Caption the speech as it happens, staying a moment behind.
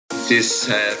This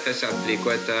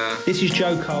is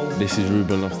Joe Cole. This is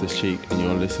Ruben Loftus-Cheek, and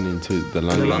you're listening to the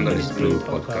London is Blue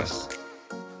podcast.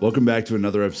 Welcome back to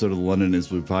another episode of the London is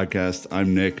Blue podcast.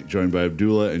 I'm Nick, joined by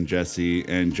Abdullah and Jesse.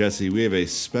 And Jesse, we have a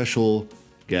special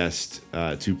guest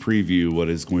to preview what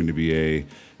is going to be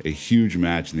a huge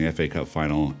match in the FA Cup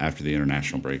final after the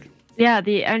international break. Yeah,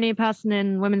 the only person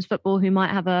in women's football who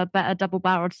might have a better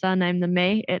double-barreled surname than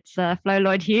me. It's Flo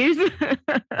Lloyd-Hughes.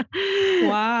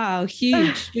 Wow,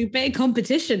 huge. A bit of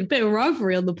competition, a bit of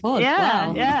rivalry on the pod. Yeah,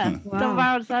 wow. yeah. Wow.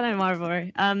 Double-barreled surname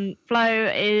rivalry.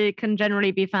 Flo can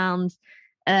generally be found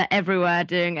everywhere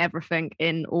doing everything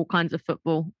in all kinds of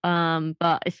football,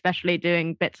 but especially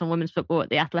doing bits on women's football at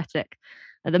The Athletic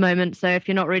at the moment. So if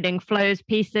you're not reading Flo's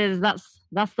pieces,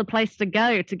 that's the place to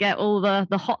go to get all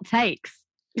the hot takes.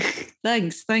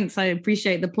 Thanks. I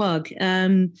appreciate the plug.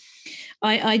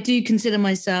 I do consider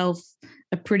myself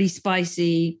a pretty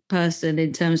spicy person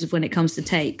in terms of when it comes to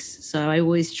takes. So I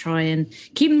always try and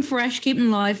keep them fresh, keep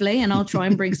them lively, and I'll try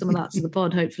and bring some of that to the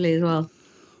pod, hopefully, as well.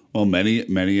 Well,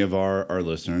 many of our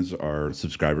listeners are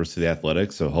subscribers to The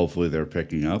Athletic, so hopefully they're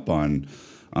picking up on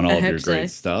all of your great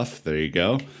stuff. There you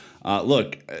go.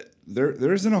 Look,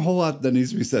 there isn't a whole lot that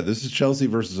needs to be said. This is Chelsea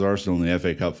versus Arsenal in the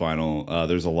FA Cup final.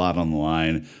 There's a lot on the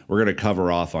line. We're going to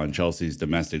cover off on Chelsea's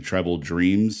domestic treble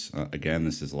dreams. Again,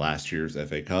 this is last year's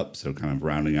FA Cup, so kind of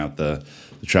rounding out the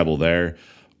treble there.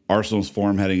 Arsenal's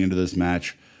form heading into this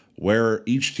match, where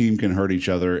each team can hurt each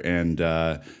other, and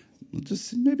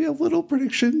just maybe a little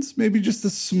predictions, maybe just a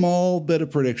small bit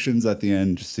of predictions at the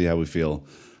end, just see how we feel.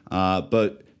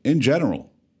 But in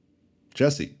general,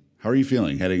 Jesse, how are you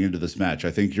feeling heading into this match?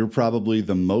 I think you're probably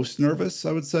the most nervous,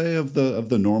 I would say, of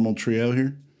the normal trio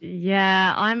here.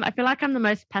 Yeah, I feel like I'm the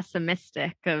most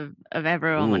pessimistic of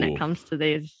everyone when it comes to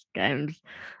these games.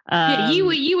 Yeah,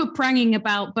 you were pranging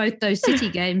about both those City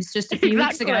games just a few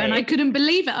weeks ago, and I couldn't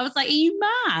believe it. I was like, "Are you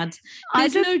mad?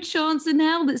 There's no chance in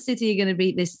hell that City are going to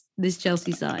beat this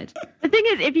Chelsea side." The thing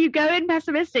is, if you go in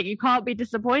pessimistic, you can't be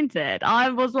disappointed.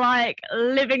 I was like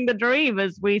living the dream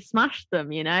as we smashed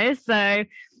them, you know. So,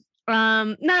 no,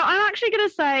 I'm actually going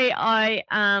to say I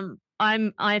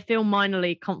feel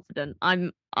minorly confident.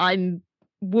 I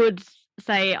would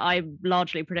say I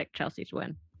largely predict Chelsea to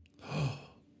win.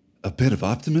 A bit of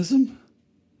optimism?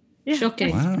 Yeah,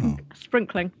 shocking. Wow.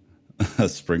 Sprinkling.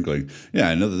 Sprinkling. Yeah,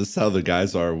 I know this is how the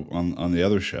guys are on the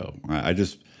other show.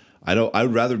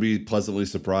 I'd rather be pleasantly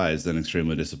surprised than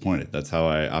extremely disappointed. That's how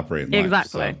I operate in life.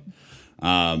 Exactly.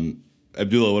 So,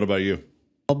 Abdullah, what about you?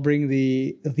 I'll bring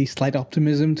the slight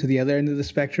optimism to the other end of the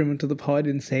spectrum into the pod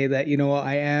and say that, you know what,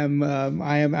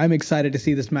 I'm excited to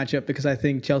see this matchup because I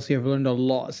think Chelsea have learned a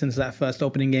lot since that first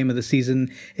opening game of the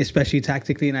season, especially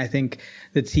tactically. And I think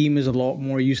the team is a lot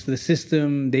more used to the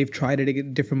system. They've tried it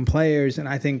against different players. And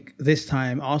I think this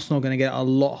time Arsenal are going to get a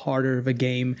lot harder of a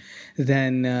game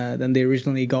than they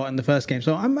originally got in the first game.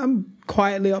 So I'm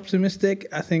quietly optimistic.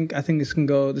 I think this can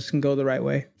go the right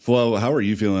way. Flo, how are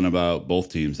you feeling about both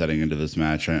teams heading into this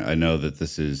match? I know that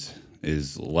this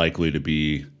is likely to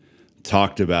be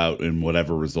talked about in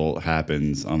whatever result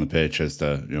happens on the pitch as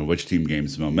to which team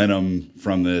gains momentum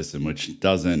from this and which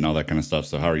doesn't and all that kind of stuff.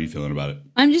 So how are you feeling about it?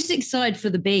 I'm just excited for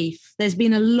the beef. There's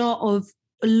been a lot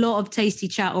of tasty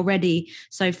chat already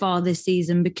so far this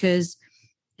season because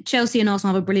Chelsea and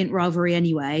Arsenal have a brilliant rivalry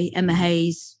anyway. Emma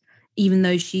Hayes, even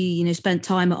though she, spent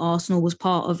time at Arsenal, was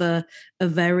part of a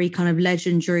very kind of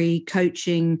legendary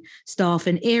coaching staff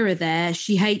and era there.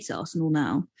 She hates Arsenal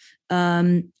now.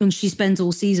 And she spends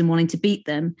all season wanting to beat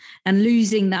them. And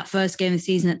losing that first game of the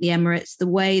season at the Emirates, the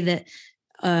way that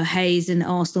Hayes and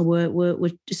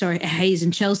Hayes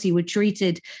and Chelsea were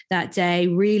treated that day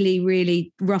really,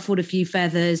 really ruffled a few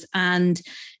feathers. And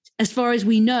as far as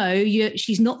we know,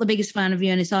 she's not the biggest fan of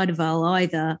Jonas Eidevall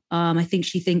either. I think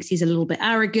she thinks he's a little bit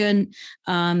arrogant,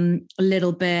 a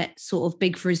little bit sort of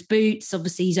big for his boots.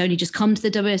 Obviously, he's only just come to the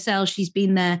WSL. She's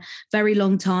been there very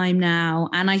long time now.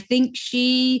 And I think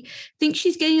she's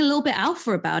getting a little bit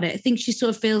alpha about it. I think she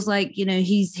sort of feels like,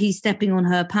 he's stepping on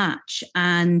her patch.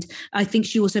 And I think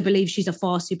she also believes she's a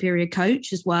far superior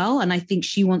coach as well. And I think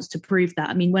she wants to prove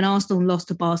that. I mean, when Arsenal lost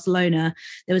to Barcelona,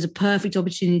 there was a perfect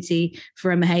opportunity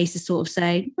for Emma Hayes to sort of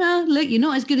say, well, look, you're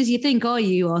not as good as you think, are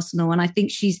you, Arsenal? And I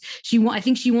think she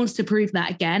wants to prove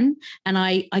that again. And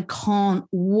I can't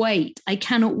wait. I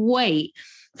cannot wait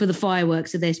for the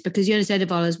fireworks of this because Jonas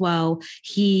Eidevall as well,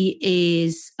 he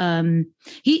is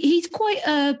he's quite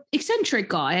a eccentric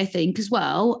guy, I think, as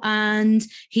well. And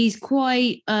he's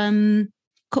quite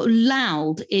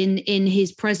loud in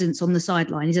his presence on the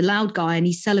sideline. He's a loud guy and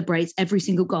he celebrates every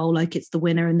single goal like it's the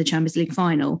winner in the Champions League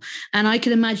final. And I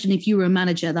can imagine if you were a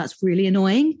manager, that's really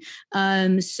annoying.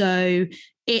 So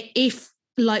if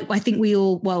like I think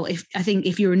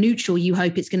if you're a neutral, you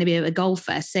hope it's going to be a goal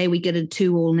fest. Say we get a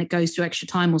 2-2 and it goes to extra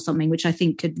time or something, which I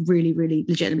think could really, really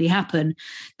legitimately happen.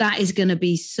 That is going to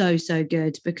be so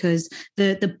good, because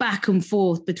the back and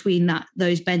forth between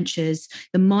those benches,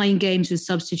 the mind games with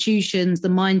substitutions, the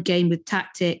mind game with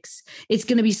tactics, it's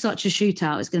going to be such a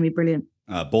shootout. It's going to be brilliant.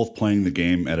 Both playing the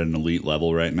game at an elite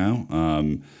level right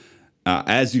now.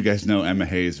 As you guys know, Emma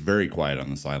Hayes very quiet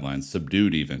on the sidelines,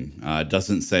 subdued even.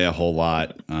 Doesn't say a whole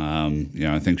lot.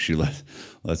 I think she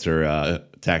lets her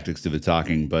tactics do the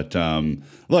talking. But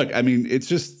look, I mean, it's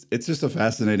just a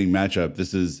fascinating matchup.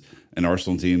 This is an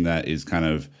Arsenal team that is kind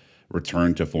of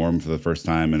returned to form for the first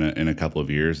time in a couple of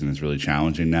years, and is really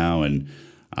challenging now. And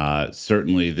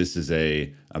certainly, this is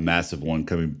a massive one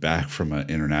coming back from an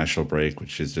international break,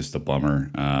 which is just a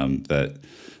bummer that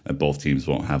both teams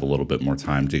won't have a little bit more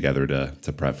time together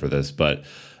to prep for this. But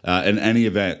in any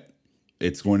event,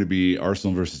 it's going to be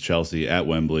Arsenal versus Chelsea at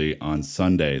Wembley on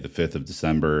Sunday, the 5th of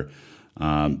December.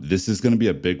 This is going to be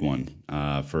a big one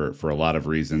for a lot of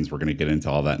reasons. We're going to get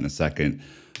into all that in a second.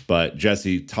 But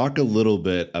Jesse, talk a little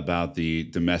bit about the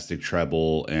domestic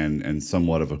treble and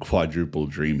somewhat of a quadruple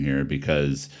dream here,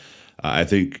 because I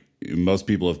think most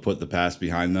people have put the past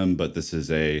behind them, but this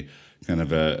is a kind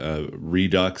of a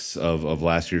redux of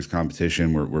last year's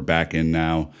competition. We're back in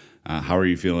now. How are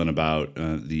you feeling about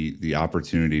the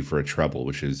opportunity for a treble,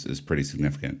 which is pretty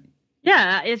significant?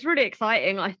 Yeah, it's really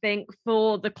exciting, I think,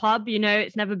 for the club.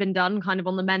 It's never been done kind of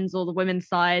on the men's or the women's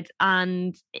side.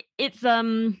 And it's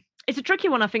a tricky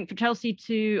one, I think, for Chelsea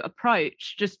to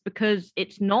approach, just because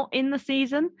it's not in the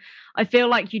season. I feel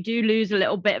like you do lose a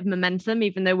little bit of momentum,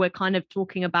 even though we're kind of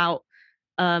talking about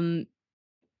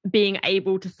being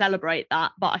able to celebrate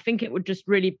that. But I think it would just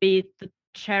really be the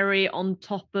cherry on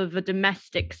top of a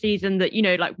domestic season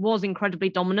that, was incredibly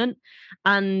dominant.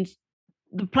 And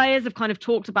the players have kind of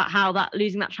talked about how that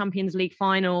losing that Champions League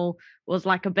final was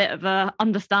like a bit of a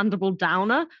understandable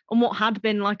downer on what had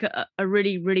been like a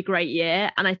really, really great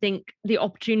year. And I think the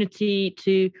opportunity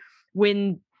to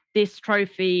win this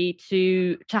trophy,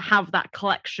 to have that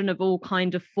collection of all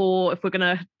kind of 4, if we're going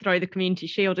to throw the Community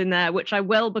Shield in there, which I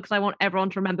will, because I want everyone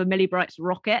to remember Millie Bright's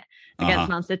rocket against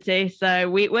Man City. So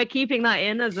we're keeping that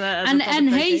in as a and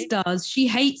Hayes does. She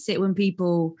hates it when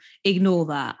people ignore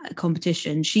that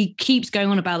competition. She keeps going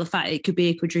on about the fact it could be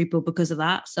a quadruple because of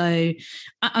that. So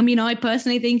I mean, I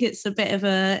personally think it's a bit of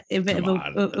a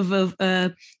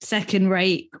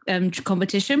second-rate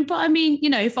competition. But I mean,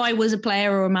 if I was a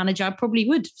player or a manager, I probably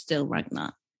would still rank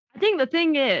that. I think the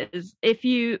thing is, if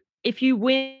you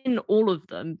win all of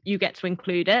them, you get to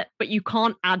include it, but you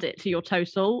can't add it to your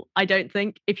total, I don't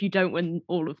think, if you don't win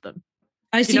all of them.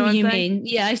 I see what you mean.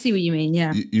 Yeah, I see what you mean.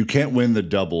 Yeah, you can't win the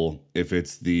double if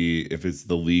it's the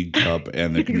League Cup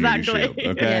and the Community Shield.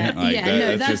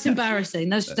 Okay, that's embarrassing.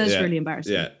 That's really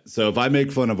embarrassing. Yeah. So if I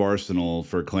make fun of Arsenal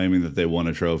for claiming that they won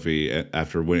a trophy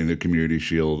after winning the Community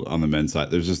Shield on the men's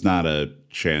side, there's just not a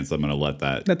chance I'm going to let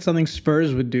that. That's something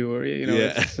Spurs would do, or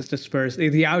it's just a Spurs.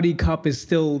 The Audi Cup is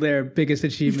still their biggest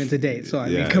achievement to date. So I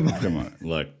mean, come on,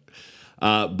 look.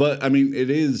 But I mean, it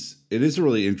is a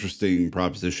really interesting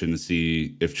proposition to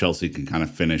see if Chelsea can kind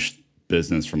of finish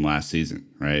business from last season,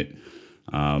 right?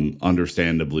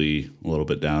 Understandably a little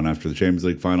bit down after the Champions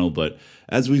League final, but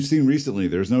as we've seen recently,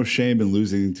 there's no shame in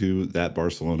losing to that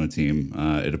Barcelona team.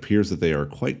 It appears that they are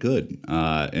quite good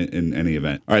in any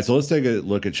event. All right, so let's take a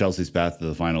look at Chelsea's path to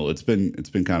the final. It's been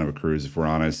kind of a cruise, if we're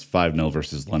honest. 5-0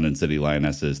 versus London City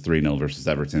Lionesses, 3-0 versus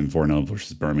Everton, 4-0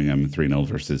 versus Birmingham, 3-0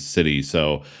 versus City.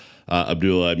 So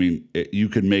Abdullah, I mean, you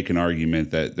could make an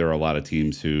argument that there are a lot of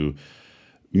teams who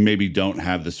maybe don't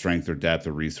have the strength or depth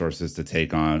or resources to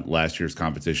take on last year's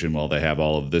competition while they have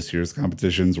all of this year's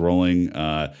competitions rolling.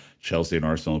 Chelsea and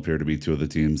Arsenal appear to be two of the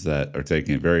teams that are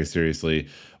taking it very seriously.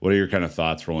 What are your kind of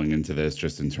thoughts rolling into this,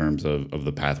 just in terms of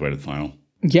the pathway to the final?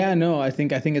 Yeah, no, I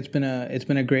think it's been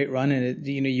a great run, and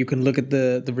you can look at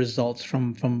the results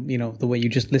from the way you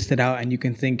just listed out, and you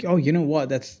can think, oh, you know what,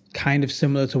 that's kind of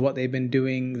similar to what they've been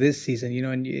doing this season,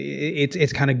 and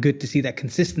it's kind of good to see that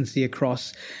consistency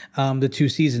across the two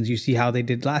seasons. You see how they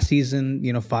did last season,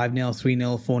 5-0,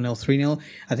 3-0, 4-0, 3-0.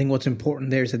 I think what's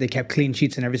important there is that they kept clean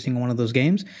sheets in every single one of those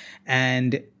games,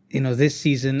 and this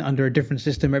season under a different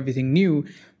system, everything new.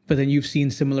 But then you've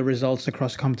seen similar results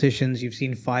across competitions. You've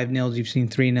seen 5-0s, you've seen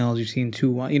 3-0s, you've seen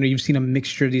 2-1. You've seen a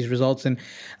mixture of these results. And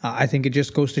I think it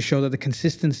just goes to show that the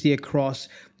consistency across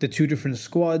the two different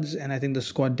squads, and I think the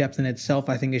squad depth in itself,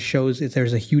 I think it shows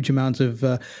there's a huge amount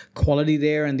of quality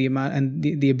there, and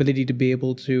the ability to be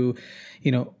able to,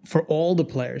 for all the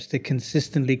players to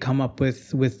consistently come up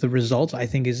with the results, I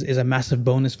think is a massive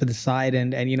bonus for the side.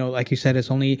 And like you said,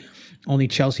 it's only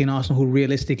Chelsea and Arsenal who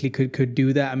realistically could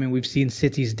do that. I mean, we've seen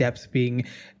City's depth being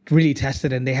really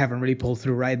tested, and they haven't really pulled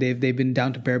through, right? They've been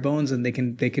down to bare bones, and they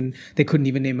couldn't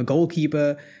even name a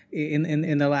goalkeeper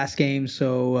in the last game.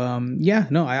 So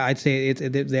I'd say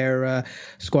their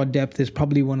squad depth is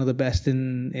probably one of the best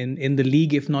in the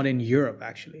league, if not in Europe,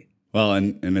 actually. Well,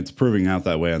 and it's proving out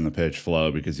that way on the pitch,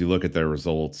 Flo, because you look at their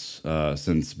results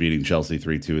since beating Chelsea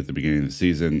 3-2 at the beginning of the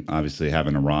season, obviously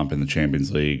having a romp in the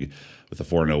Champions League with a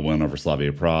 4-0 win over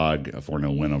Slavia Prague, a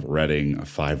 4-0 win over Reading, a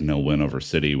 5-0 win over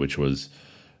City, which was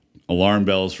alarm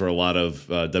bells for a lot of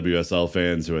WSL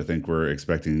fans who I think were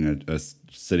expecting a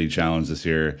City challenge this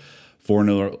year.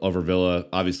 4-0 over Villa,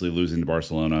 obviously losing to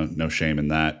Barcelona, no shame in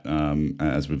that,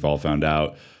 as we've all found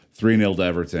out. 3-0 to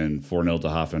Everton, 4-0 to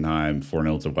Hoffenheim,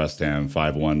 4-0 to West Ham,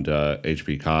 5-1 to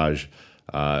HP Kaj.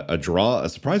 A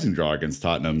surprising draw against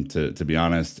Tottenham, to be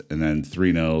honest, and then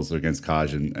 3-0 against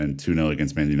Kaj and 2-0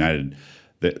 against Man United.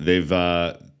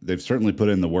 They've certainly put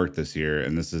in the work this year,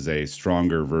 and this is a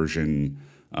stronger version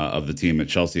of the team that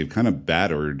Chelsea have kind of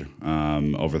battered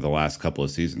over the last couple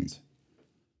of seasons.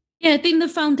 Yeah, I think the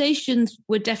foundations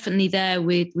were definitely there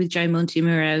with Joe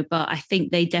Montemurro, but I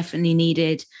think they definitely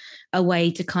needed a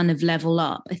way to kind of level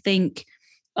up. I think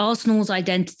Arsenal's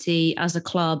identity as a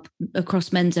club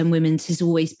across men's and women's has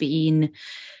always been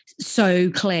so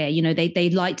clear. They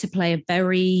like to play a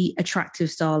very attractive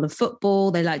style of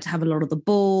football. They like to have a lot of the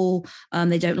ball.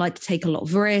 They don't like to take a lot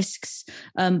of risks.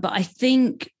 But I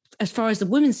think as far as the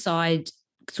women's side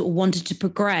sort of wanted to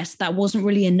progress, that wasn't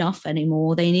really enough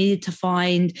anymore. They needed to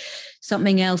find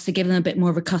something else to give them a bit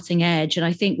more of a cutting edge. And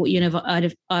I think what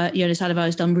Jonas Adavo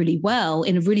has done really well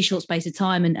in a really short space of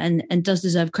time and does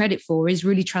deserve credit for is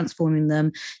really transforming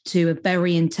them to a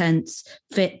very intense,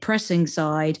 fit pressing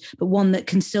side, but one that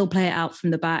can still play it out from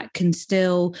the back, can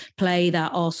still play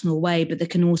that Arsenal way, but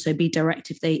that can also be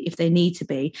direct if they need to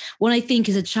be. What I think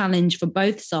is a challenge for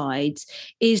both sides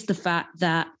is the fact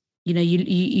that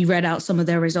you read out some of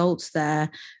their results there.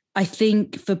 I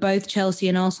think for both Chelsea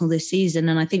and Arsenal this season,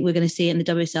 and I think we're going to see it in the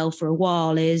WSL for a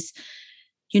while, is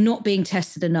you're not being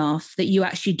tested enough, that you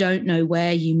actually don't know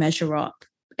where you measure up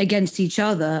against each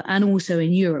other, and also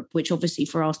in Europe, which obviously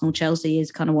for Arsenal, Chelsea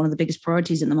is kind of one of the biggest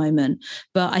priorities at the moment.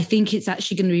 But I think it's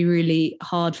actually going to be really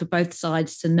hard for both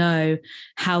sides to know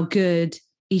how good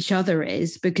each other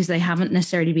is, because they haven't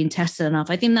necessarily been tested enough.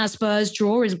 I think that Spurs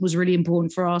draw was really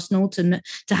important for Arsenal to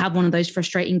have one of those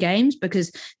frustrating games,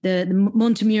 because the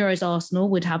Montemurro's Arsenal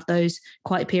would have those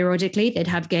quite periodically. They'd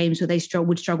have games where they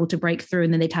would struggle to break through,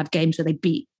 and then they'd have games where they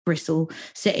beat Bristol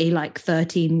City like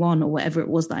 13-1 or whatever it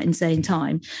was that insane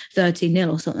time,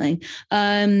 13-0 or something.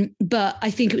 But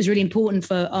I think it was really important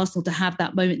for Arsenal to have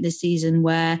that moment this season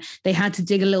where they had to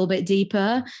dig a little bit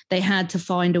deeper. They had to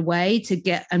find a way to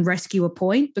get and rescue a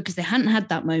point, because they hadn't had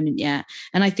that moment yet.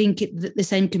 And I think the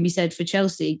same can be said for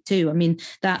Chelsea too. I mean,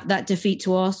 that defeat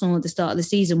to Arsenal at the start of the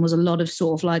season was a lot of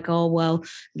sort of like, oh, well,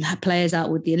 players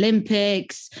out with the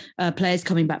Olympics, players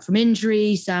coming back from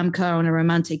injury, Sam Kerr on a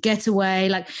romantic getaway.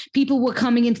 Like, people were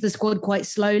coming into the squad quite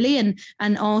slowly, and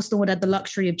Arsenal would have the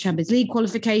luxury of Champions League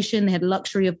qualification. They had the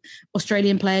luxury of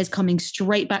Australian players coming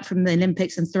straight back from the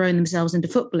Olympics and throwing themselves into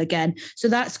football again. So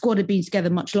that squad had been together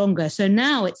much longer. So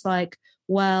now it's like,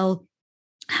 well,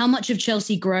 how much have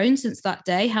Chelsea grown since that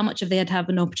day? How much have they had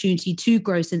an opportunity to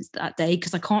grow since that day?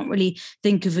 Because I can't really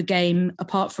think of a game,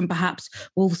 apart from perhaps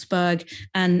Wolfsburg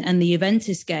and the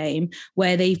Juventus game,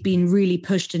 where they've been really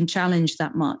pushed and challenged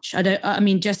that much. I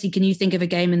mean, Jesse, can you think of a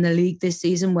game in the league this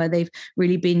season where they've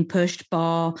really been pushed,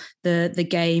 bar the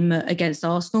game against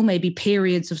Arsenal, maybe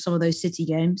periods of some of those City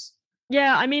games?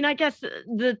 Yeah, I mean, I guess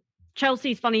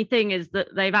Chelsea's funny thing is that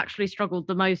they've actually struggled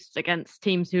the most against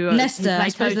teams who are Leicester. I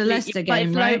suppose the Leicester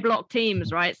game, low right? block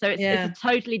teams, right? So it's a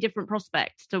totally different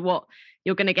prospect to what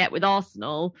you're going to get with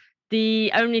Arsenal. The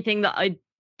only thing that I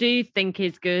do think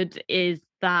is good is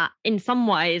that in some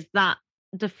ways that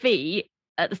defeat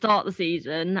at the start of the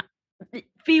season, it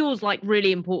feels like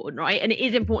really important, right? And it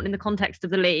is important in the context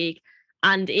of the league,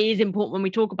 and it is important when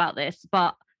we talk about this,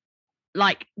 but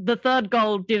like the third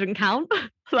goal didn't count.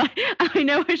 Like, I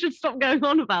know I should stop going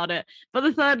on about it, but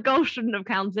the third goal shouldn't have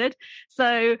counted.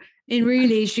 So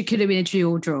it could have been a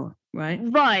 2-2 draw, right?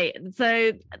 Right.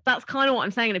 So that's kind of what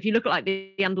I'm saying. And if you look at like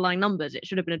the underlying numbers, it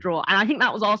should have been a draw. And I think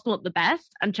that was Arsenal at the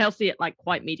best and Chelsea at like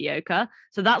quite mediocre.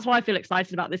 So that's why I feel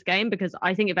excited about this game, because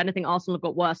I think if anything, Arsenal have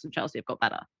got worse and Chelsea have got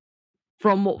better.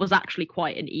 from what was actually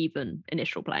quite an even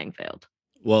initial playing field.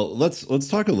 Well, let's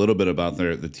talk a little bit about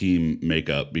the team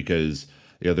makeup, because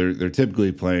they're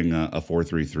typically playing a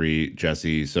 4-3-3,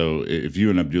 Jesse. So if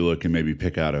you and Abdullah can maybe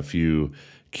pick out a few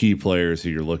key players who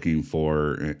you're looking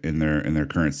for in their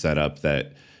current setup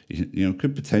that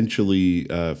could potentially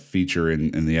feature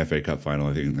in the FA Cup final.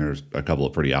 I think there's a couple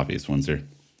of pretty obvious ones here.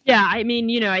 Yeah, I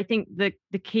mean, I think the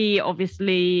key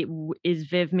obviously is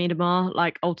Viv Miedema.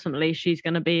 Like, ultimately, she's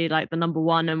going to be like the number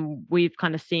one, and we've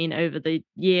kind of seen over the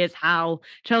years how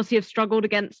Chelsea have struggled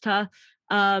against her.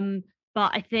 But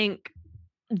I think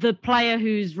the player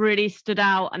who's really stood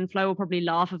out, and Flo will probably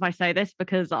laugh if I say this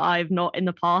because I've not in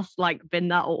the past been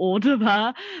that awed of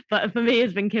her, but for me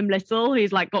has been Kim Little,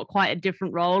 who's got quite a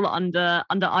different role under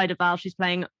Ida Val. She's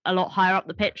playing a lot higher up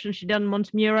the pitch than she did in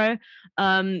Montemuro.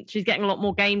 She's getting a lot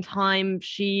more game time.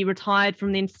 She retired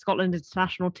from the Scotland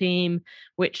international team,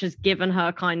 which has given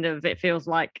her it feels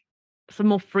like some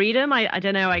more freedom. I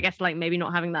don't know, I guess maybe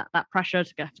not having that pressure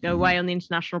to go away on the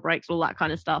international breaks, all that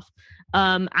kind of stuff.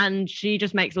 And she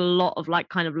just makes a lot of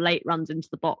kind of late runs into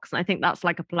the box. And I think that's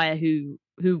a player who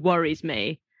worries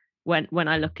me when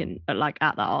I look at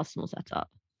that Arsenal setup.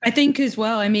 I think as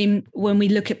well, I mean, when we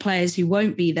look at players who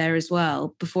won't be there as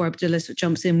well, before Abdullah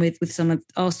jumps in with some of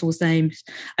Arsenal's names,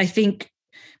 I think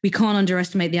we can't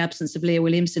underestimate the absence of Leah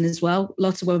Williamson as well.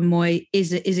 Lotte Wubben-Moy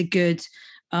is a good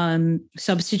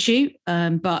substitute,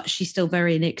 but she's still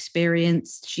very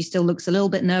inexperienced. She still looks a little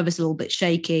bit nervous, a little bit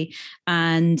shaky,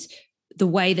 and the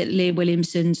way that Leah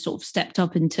Williamson sort of stepped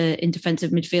up in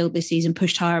defensive midfield this season,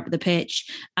 pushed higher up the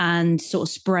pitch and sort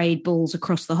of sprayed balls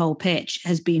across the whole pitch,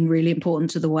 has been really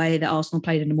important to the way that Arsenal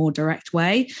played in a more direct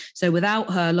way. So without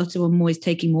her, Lotte Wubben-Moy is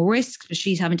taking more risks, but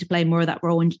she's having to play more of that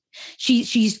role. And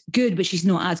she's good, but she's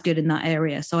not as good in that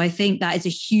area. So I think that is a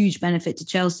huge benefit to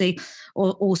Chelsea.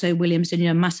 Also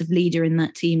Williamson, massive leader in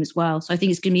that team as well. So I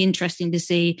think it's going to be interesting to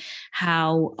see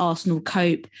how Arsenal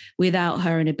cope without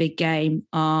her in a big game.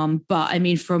 But I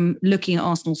mean, from looking at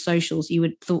Arsenal socials, you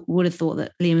would have thought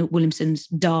that Leah Williamson's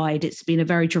died. It's been a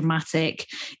very dramatic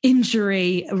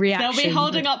injury reaction. They'll be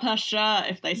holding up her shirt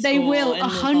if they score. They will,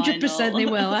 100% they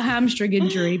will. A hamstring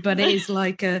injury, but it is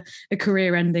a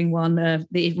career-ending one,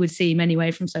 it would seem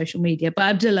anyway from social media. But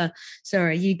Abdullah,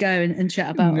 sorry, you go and chat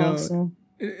about Arsenal.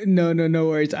 No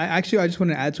worries. I just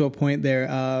want to add to a point there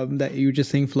that you were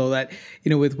just saying, Flo, that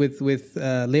with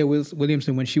Leah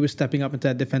Williamson, when she was stepping up into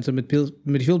that defensive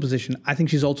midfield position, I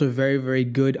think she's also very, very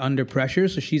good under pressure.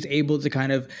 So she's able to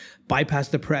kind of bypass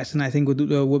the press. And I think with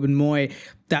Wubben-Moy,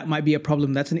 that might be a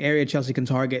problem. That's an area Chelsea can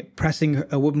target, pressing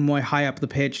Wubben-Moy high up the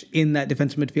pitch in that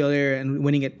defensive midfield area and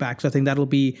winning it back. So I think that'll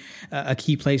be a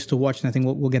key place to watch. And I think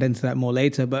we'll get into that more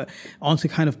later. But on to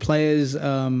kind of players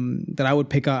that I would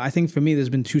pick out. I think for me,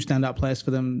 there's been two standout players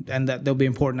for them, and that they'll be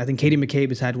important. I think Katie McCabe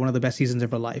has had one of the best seasons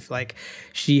of her life.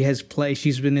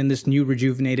 She's been in this new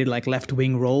rejuvenated left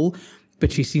wing role,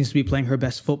 but she seems to be playing her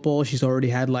best football. She's already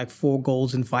had 4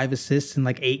 goals and 5 assists in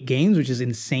 8 games, which is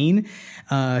insane,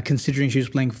 considering she was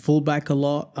playing fullback a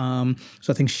lot.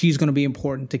 So I think she's going to be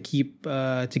important to keep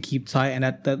tight. And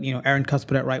that Erin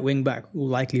Cuthbert at right wing back will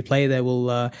likely play there.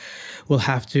 We'll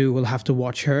have to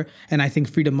watch her. And I think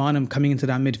Frida Maanum coming into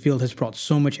that midfield has brought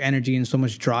so much energy and so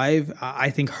much drive. I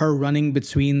think her running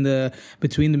between the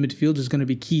midfield is going to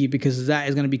be key, because that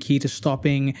is going to be key to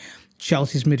stopping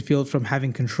Chelsea's midfield from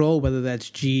having control, whether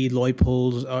that's G,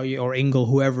 Leupolz, or Ingle,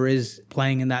 whoever is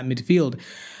playing in that midfield.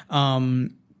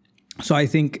 So I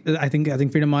think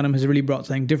Frida Maanum has really brought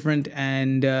something different,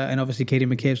 and obviously Katie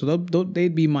McCabe. So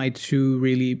they'd be my 2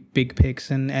 really big picks.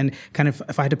 And kind of,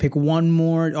 if I had to pick one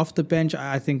more off the bench,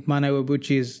 I think Mana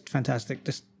Iwabuchi is fantastic,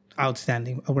 just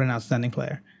outstanding. What an outstanding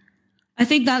player. I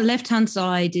think that left-hand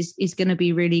side is going to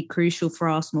be really crucial for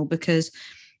Arsenal, because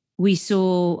we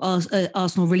saw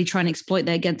Arsenal really trying to exploit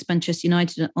that against Manchester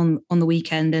United on the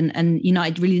weekend, and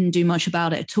United really didn't do much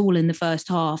about it at all in the first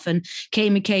half. And Katie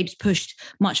McCabe's pushed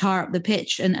much higher up the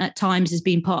pitch, and at times has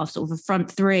been part of sort of a front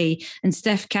 3. And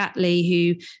Steph Catley,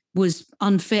 who was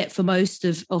unfit for most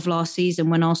of last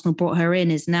season when Arsenal brought her in,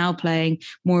 is now playing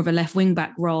more of a left wing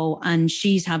back role, and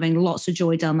she's having lots of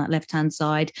joy down that left-hand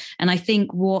side. And I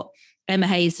think what Emma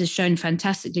Hayes has shown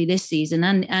fantastically this season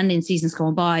and in seasons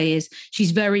gone by is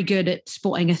she's very good at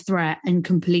spotting a threat and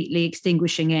completely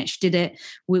extinguishing it. She did it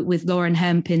with Lauren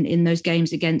Hemp in those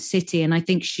games against City, and I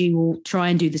think she will try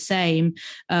and do the same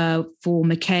for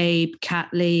McCabe,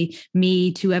 Catley,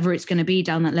 Mead, whoever it's going to be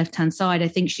down that left-hand side. I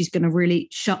think she's going to really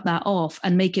shut that off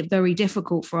and make it very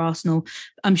difficult for Arsenal.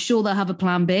 I'm sure they'll have a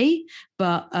plan B,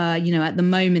 but at the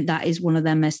moment that is one of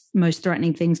their most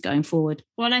threatening things going forward.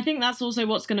 Well, and I think that's also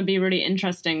what's going to be really really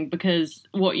interesting because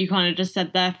what you kind of just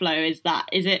said there, Flo, is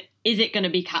it going to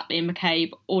be Catley and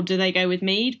McCabe, or do they go with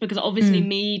Mead? Because obviously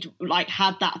Mead like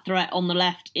had that threat on the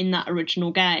left in that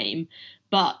original game,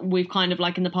 but we've kind of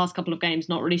like in the past couple of games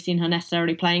not really seen her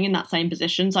necessarily playing in that same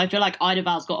position. So I feel like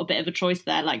Eidevall's got a bit of a choice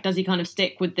there. Like, does he kind of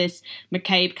stick with this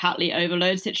McCabe-Catley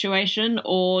overload situation,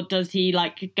 or does he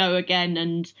like go again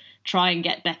and try and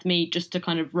get Beth Mead just to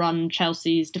kind of run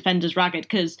Chelsea's defenders ragged?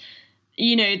 Because,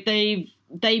 you know,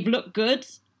 they've looked good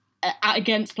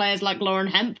against players like Lauren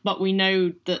Hemp, but we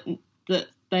know that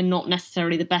they're not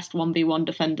necessarily the best 1v1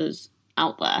 defenders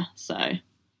out there. So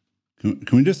can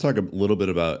we just talk a little bit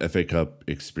about FA Cup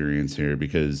experience here?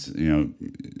 Because, you know,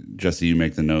 Jesse, you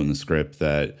make the note in the script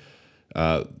that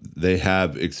they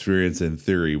have experience in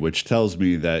theory, which tells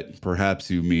me that perhaps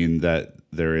you mean that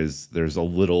there's a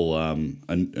little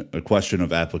a question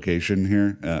of application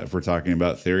here if we're talking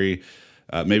about theory.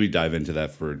 Maybe dive into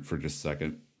that for just a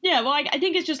second. Yeah, well, I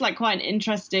think it's just like quite an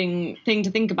interesting thing to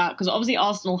think about because obviously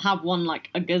Arsenal have won like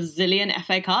a gazillion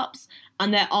FA Cups,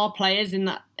 and there are players in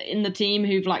the team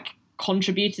who've like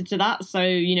contributed to that. So,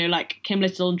 you know, like Kim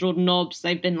Little and Jordan Nobbs,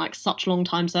 they've been like such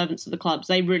long-time servants of the clubs.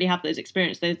 They really have those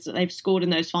experiences. They've scored in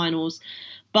those finals.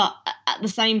 But at the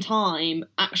same time,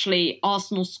 actually,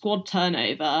 Arsenal's squad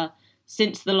turnover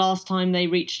since the last time they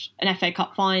reached an FA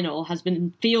Cup final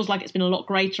feels like it's been a lot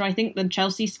greater, I think, than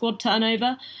Chelsea's squad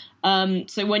turnover.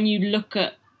 So when you look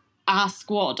at our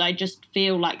squad, I just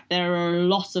feel like there are a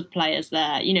lot of players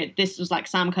there. You know, this was like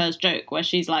Sam Kerr's joke where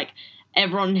she's like,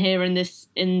 everyone here in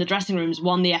the dressing rooms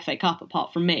won the FA Cup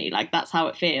apart from me. Like, that's how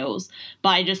it feels. But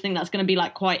I just think that's going to be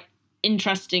like quite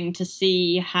interesting to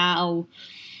see how,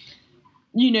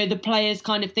 you know, the players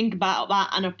kind of think about that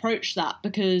and approach that,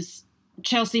 because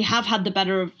Chelsea have had the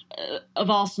better of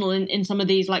Arsenal in some of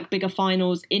these like bigger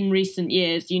finals in recent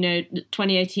years. You know,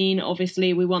 2018,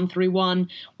 obviously we won 3-1.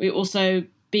 We also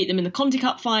beat them in the Conti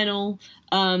Cup final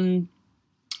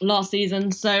last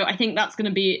season. So I think that's going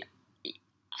to be,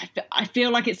 I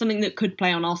feel like it's something that could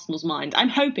play on Arsenal's mind. I'm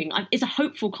hoping, it's a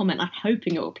hopeful comment, I'm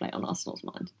hoping it will play on Arsenal's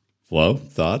mind. Flo,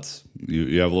 thoughts?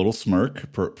 You have a little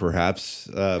smirk. Perhaps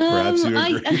you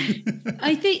agree.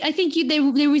 I think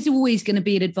there is always going to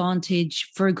be an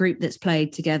advantage for a group that's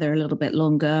played together a little bit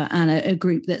longer and a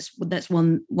group that's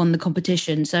won the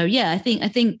competition. So yeah, I think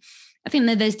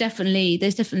that there's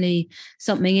definitely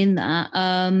something in that.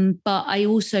 But I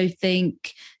also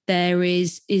think there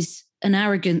is an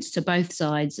arrogance to both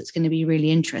sides that's going to be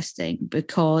really interesting,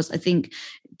 because I think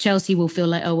Chelsea will feel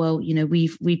like, oh, well, you know,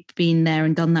 we've been there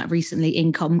and done that recently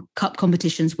in cup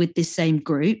competitions with this same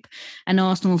group. And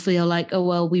Arsenal will feel like, oh,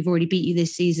 well, we've already beat you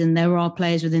this season. There are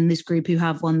players within this group who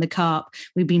have won the cup.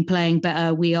 We've been playing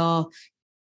better. We are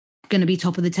going to be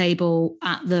top of the table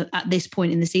at this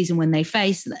point in the season when they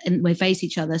face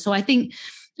each other. So I think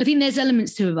there's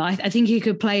elements to it. I think he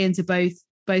could play into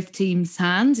both teams'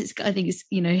 hands. I think it's,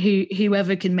 you know,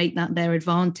 whoever can make that their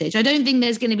advantage. I don't think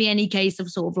there's going to be any case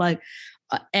of sort of like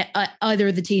either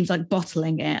of the teams like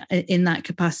bottling it in that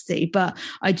capacity. But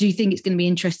I do think it's going to be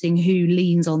interesting who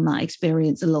leans on that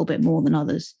experience a little bit more than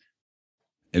others.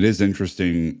 It is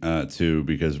interesting too,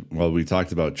 because while we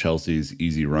talked about Chelsea's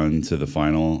easy run to the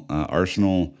final,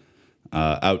 Arsenal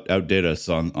outdid us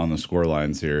on the score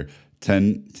lines here.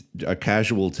 A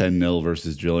casual 10-0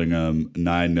 versus Gillingham,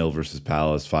 9-0 versus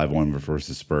Palace, 5-1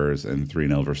 versus Spurs, and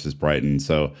 3-0 versus Brighton.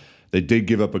 So they did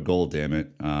give up a goal, damn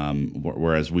it,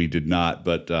 whereas we did not.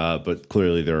 But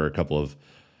clearly there are a couple of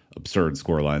absurd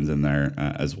score lines in there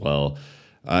as well.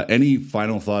 Any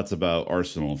final thoughts about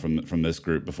Arsenal from this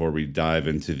group before we dive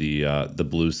into the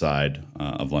blue side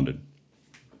of London?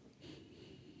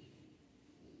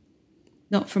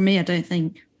 Not from me, I don't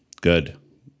think. Good.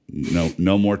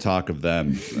 No more talk of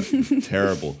them.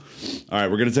 Terrible. All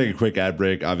right, we're going to take a quick ad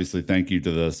break. Obviously, thank you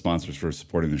to the sponsors for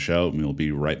supporting the show, and we'll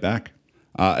be right back.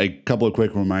 A couple of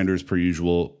quick reminders per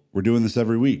usual. We're doing this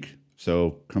every week,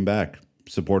 so come back.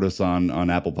 Support us on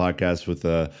Apple Podcasts with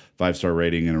a 5-star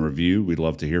rating and a review. We'd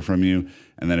love to hear from you.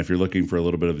 And then if you're looking for a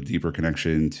little bit of a deeper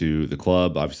connection to the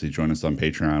club, obviously join us on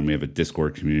Patreon. We have a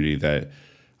Discord community that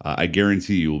I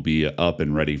guarantee you will be up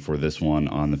and ready for this one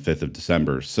on the 5th of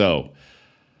December. So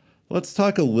let's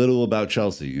talk a little about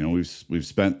Chelsea. You know, we've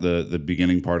spent the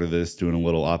beginning part of this doing a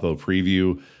little Oppo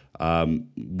preview.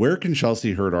 Where can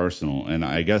Chelsea hurt Arsenal? And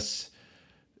I guess,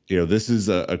 you know, this is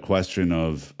a question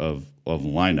of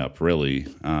lineup, really,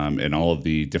 and all of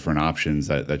the different options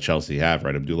that Chelsea have,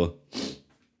 right, Abdullah?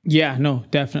 Yeah, no,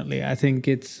 definitely. I think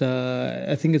it's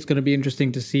going to be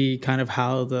interesting to see kind of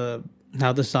how the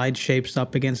how the side shapes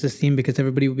up against this team, because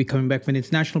everybody will be coming back from the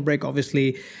international break.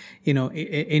 Obviously,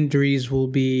 injuries will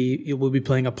be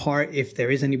playing a part if there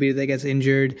is anybody that gets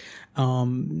injured.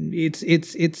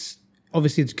 It's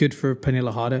obviously it's good for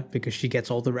Pernille Harder because she gets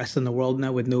all the rest in the world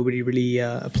now with nobody really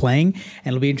playing. And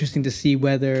it'll be interesting to see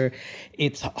whether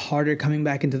it's harder coming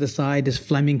back into the side. Does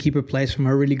Fleming keep her place from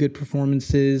her really good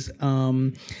performances?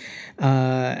 And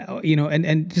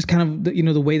just kind of,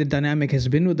 the way the dynamic has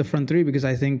been with the front three, because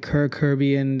I think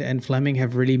Kirby and Fleming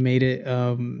have really made it,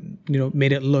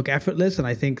 made it look effortless. And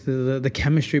I think the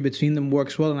chemistry between them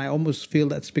works well. And I almost feel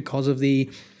that's because of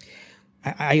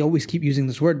I always keep using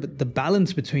this word, but the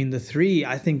balance between the three,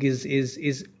 I think, is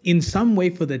in some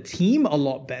way for the team a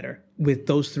lot better with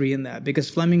those three in there, because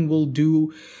Fleming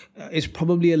is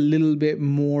probably a little bit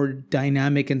more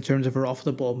dynamic in terms of her off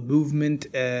the ball movement.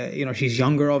 She's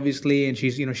younger, obviously, and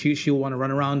she'll want to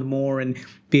run around more and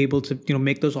be able to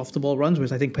make those off the ball runs.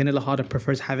 Whereas I think Pernille Harder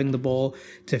prefers having the ball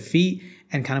to feet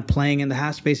and kind of playing in the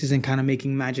half spaces and kind of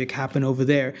making magic happen over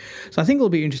there. So I think it'll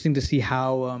be interesting to see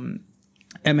how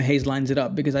Emma Hayes lines it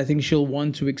up, because I think she'll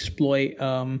want to exploit,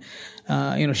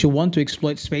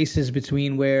 spaces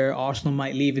between where Arsenal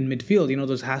might leave in midfield.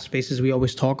 Those half spaces we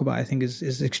always talk about, I think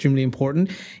is extremely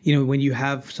important. When you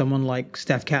have someone like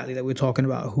Steph Catley that we're talking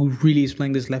about, who really is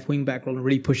playing this left wing back role and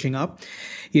really pushing up,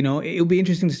 it'll be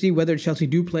interesting to see whether Chelsea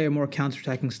do play a more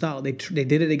counter-attacking style. They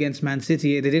did it against Man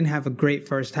City. They didn't have a great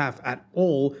first half at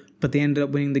all, but they ended up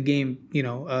winning the game,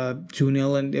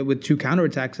 2-0 and with two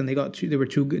counterattacks, and they were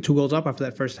two goals up after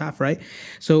that first half, right?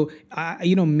 So,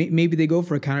 maybe they go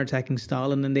for a counterattacking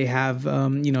style, and then they have,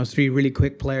 three really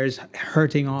quick players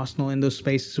hurting Arsenal in those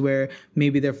spaces where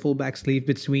maybe their fullbacks leave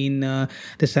between the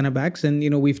centre backs.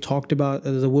 And we've talked about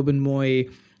the Wubben-Moy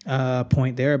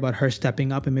point there about her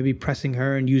stepping up and maybe pressing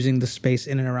her and using the space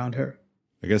in and around her.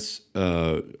 I guess,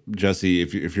 Jesse,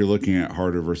 if you're looking at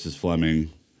Harder versus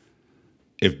Fleming,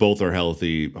 if both are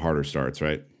healthy, Harder starts,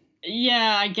 right?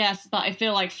 Yeah, I guess, but I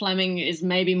feel like Fleming is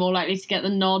maybe more likely to get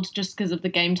the nod just because of the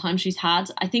game time she's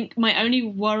had. I think my only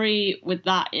worry with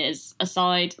that is,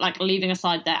 leaving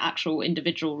aside their actual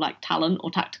individual talent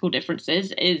or tactical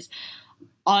differences, is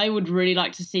I would really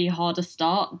like to see Harder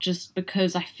start, just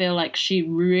because I feel like she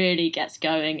really gets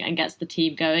going and gets the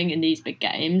team going in these big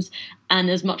games. And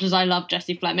as much as I love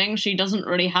Jessie Fleming, she doesn't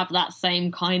really have that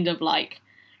same kind of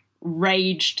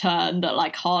rage turn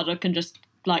that Harder can just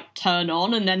turn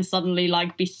on and then suddenly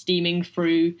be steaming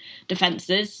through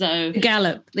defenses. So the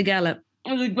gallop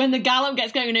when the gallop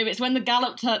gets going, it's when the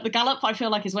gallop I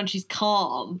feel like is when she's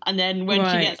calm, and then when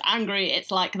she gets angry, it's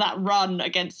that run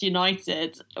against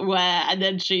United and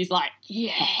then she's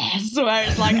yes, where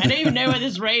it's I don't even know where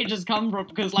this rage has come from,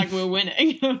 because we're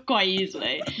winning quite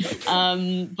easily.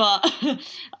 But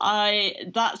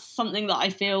that's something that I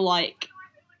feel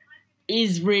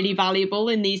is really valuable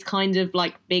in these kind of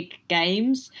big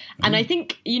games. And I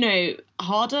think,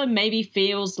 Harder maybe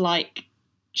feels like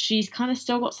she's kind of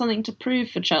still got something to prove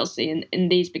for Chelsea in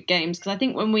these big games. Because I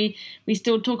think when we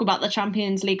still talk about the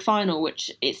Champions League final,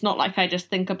 which it's not I just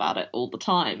think about it all the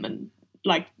time and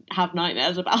have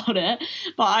nightmares about it,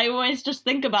 but I always just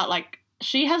think about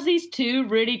she has these two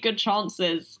really good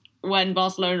chances when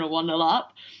Barcelona 1-0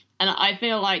 up. And I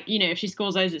feel if she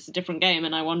scores those, it's a different game.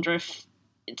 And I wonder if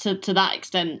to that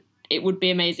extent, it would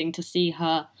be amazing to see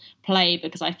her play,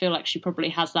 because I feel like she probably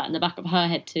has that in the back of her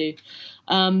head too.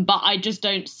 But I just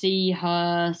don't see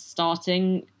her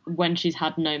starting when she's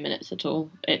had no minutes at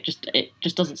all. It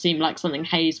just doesn't seem like something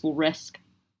Hayes will risk.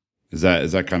 Is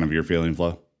that kind of your feeling,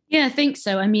 Flo? Yeah, I think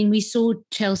so. I mean, we saw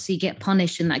Chelsea get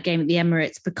punished in that game at the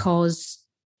Emirates because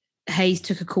Hayes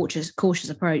took a cautious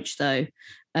approach, though.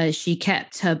 She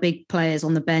kept her big players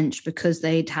on the bench because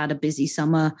they'd had a busy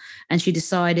summer, and she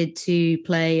decided to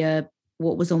play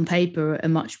what was on paper a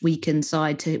much weakened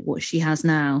side to what she has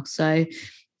now. So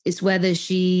it's whether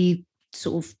she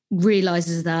sort of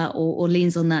realizes that or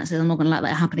leans on that, says, I'm not going to let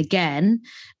that happen again.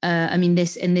 In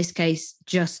this case,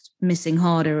 just missing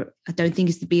Harder, I don't think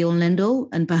is the be all and end all,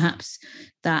 and perhaps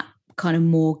that kind of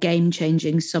more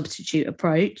game-changing substitute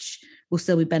approach will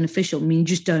still be beneficial. You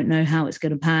just don't know how it's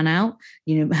going to pan out.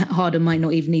 Harder might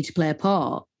not even need to play a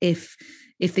part if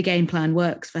the game plan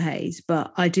works for Hayes.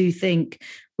 But I do think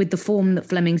with the form that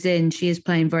Fleming's in, she is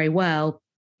playing very well.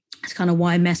 It's kind of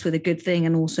why mess with a good thing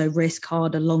and also risk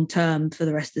Harder long term for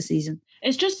the rest of the season.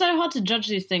 It's just so hard to judge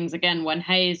these things again when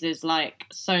Hayes is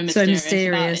so mysterious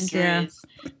about injuries. Yeah.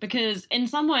 Because in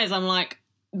some ways I'm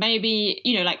maybe,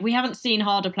 we haven't seen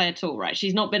Harder play at all, right?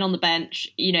 She's not been on the bench,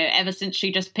 ever since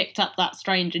she just picked up that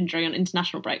strange injury on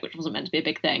international break, which wasn't meant to be a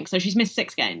big thing. So she's missed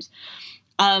 6 games.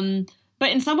 But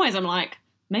in some ways I'm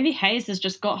maybe Hayes has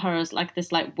just got her as like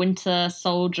this like winter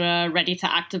soldier ready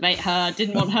to activate her,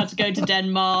 didn't want her to go to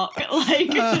Denmark.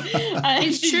 Like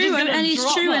it's true, and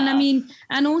it's true. And I mean,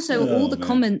 and also all the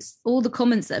comments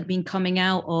that have been coming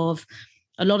out of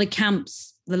a lot of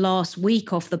camps the last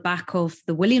week off the back of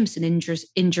the Williamson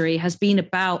injury has been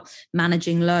about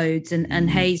managing loads. And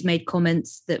Hayes made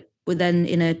comments that were then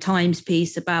in a Times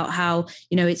piece about how,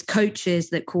 you know, it's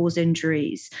coaches that cause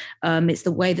injuries. It's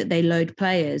the way that they load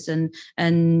players. And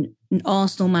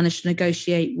Arsenal managed to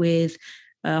negotiate with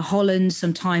Holland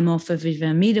some time off of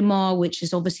Vivianne Miedema, which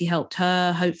has obviously helped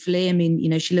her, hopefully. I mean, you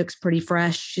know, she looks pretty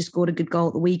fresh. She scored a good goal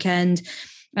at the weekend.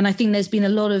 And I think there's been a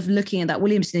lot of looking at that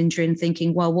Williamson injury and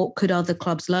thinking, well, what could other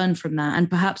clubs learn from that? And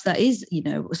perhaps that is, you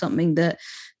know, something that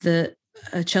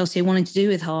Chelsea are wanting to do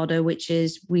with Harder, which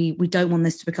is we don't want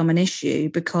this to become an issue,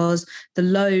 because the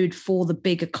load for the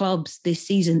bigger clubs this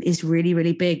season is really,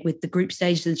 really big, with the group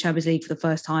stages of the Champions League for the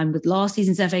first time, with last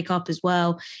season's FA Cup as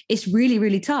well. It's really,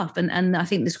 really tough. And I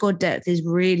think the squad depth is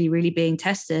really, really being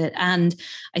tested. And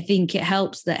I think it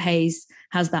helps that Hayes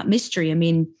has that mystery. I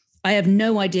mean, I have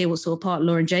no idea what sort of part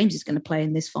Lauren James is going to play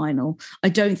in this final. I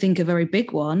don't think a very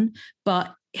big one,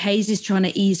 but Hayes is trying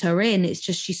to ease her in. It's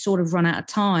just she's sort of run out of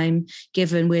time,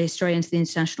 given we're straight into the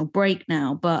international break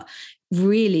now. But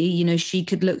really, you know, she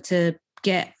could look to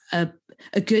get a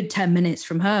good 10 minutes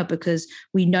from her, because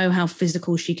we know how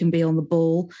physical she can be on the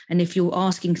ball. And if you're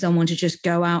asking someone to just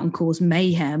go out and cause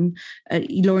mayhem,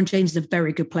 Lauren James is a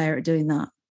very good player at doing that.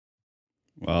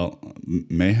 Well,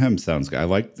 mayhem sounds good. I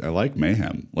like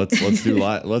mayhem. Let's do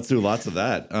let's do lots of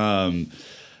that.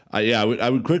 I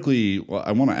would quickly. Well,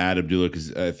 I want to add, Abdullah,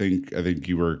 because I think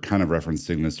you were kind of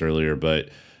referencing this earlier, but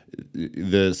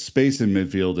the space in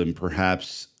midfield and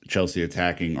perhaps Chelsea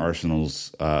attacking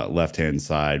Arsenal's left-hand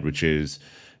side, which is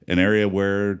an area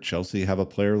where Chelsea have a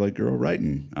player like Guro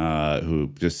Reiten, who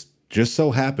just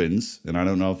so happens, and I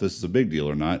don't know if this is a big deal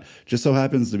or not, just so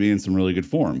happens to be in some really good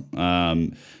form.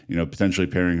 You know, potentially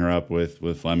pairing her up with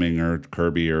Fleming or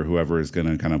Kirby or whoever is going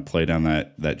to kind of play down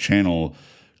that channel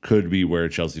could be where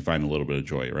Chelsea find a little bit of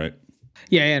joy, right?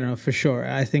 Yeah, no, for sure.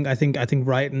 I think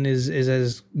Reiten is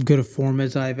as good a form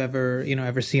as I've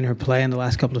ever seen her play in the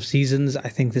last couple of seasons. I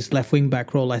think this left wing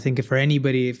back role, I think if for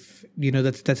anybody, if you know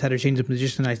that's had her change of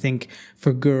position, I think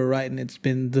for Guro Reiten it's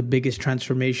been the biggest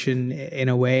transformation in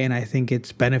a way, and I think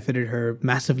it's benefited her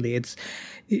massively.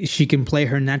 She can play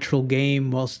her natural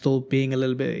game while still being a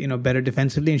little bit, you know, better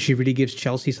defensively, and she really gives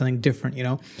Chelsea something different, you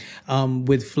know.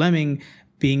 With Fleming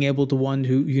being able to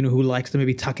who likes to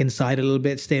maybe tuck inside a little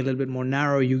bit, stay a little bit more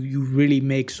narrow, you really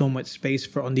make so much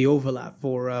space on the overlap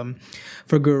for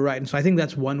Guro Reiten. So I think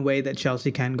that's one way that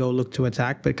Chelsea can go look to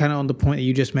attack. But kind of on the point that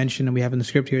you just mentioned, and we have in the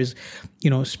script here, is,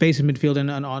 you know, space in midfield and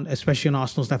on especially on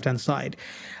Arsenal's left hand side.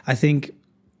 I think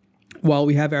while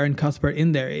we have Aaron Cuthbert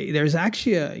in there's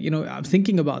actually I'm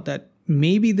thinking about that.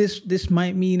 Maybe this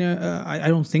might mean I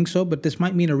don't think so, but this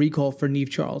might mean a recall for Niamh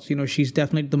Charles. You know, she's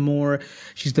definitely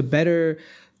she's the better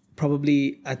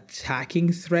probably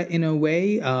attacking threat in a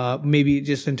way, maybe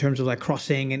just in terms of like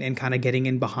crossing and kind of getting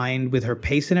in behind with her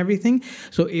pace and everything.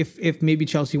 So if maybe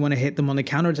Chelsea want to hit them on the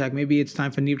counterattack, maybe it's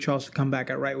time for Niamh Charles to come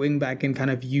back at right wing back and kind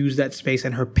of use that space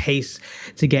and her pace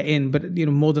to get in. But, you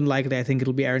know, more than likely, I think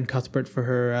it'll be Aaron Cuthbert for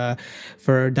her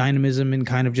dynamism and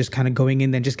kind of going in,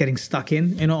 then just getting stuck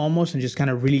in, you know, almost, and just kind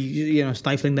of really, you know,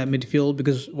 stifling that midfield.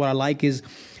 Because what I like is,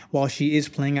 while she is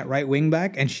playing at right wing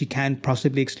back and she can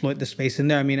possibly exploit the space in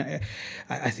there. I mean,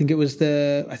 I think it was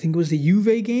the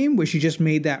Juve game where she just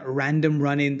made that random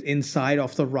run inside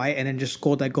off the right and then just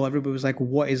scored that goal. Everybody was like,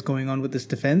 what is going on with this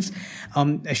defense?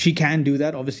 She can do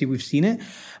that. Obviously, we've seen it.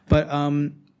 But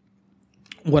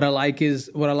what I like is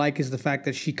the fact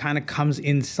that she kind of comes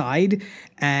inside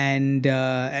and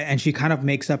she kind of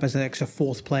makes up as an extra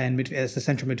fourth player as the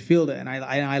central midfielder, and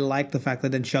I like the fact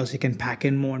that then Chelsea can pack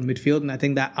in more in midfield, and I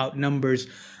think that outnumbers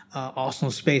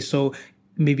Arsenal's space. So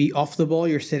maybe off the ball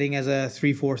you're sitting as a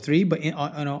 3-4-3, but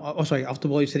off the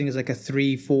ball you're sitting as like a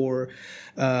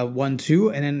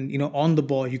 3-4-1-2, and then, you know, on the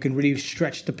ball you can really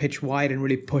stretch the pitch wide and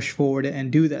really push forward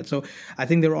and do that. So I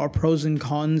think there are pros and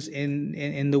cons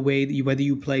in the way that whether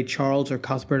you play Charles or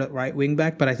Cuthbert at right wing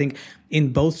back, but I think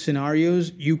in both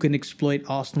scenarios you can exploit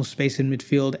Arsenal's space in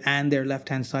midfield and their left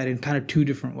hand side in kind of two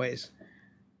different ways.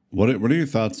 What are your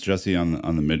thoughts, Jesse, on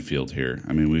the midfield here?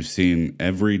 I mean, we've seen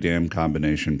every damn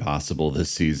combination possible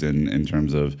this season in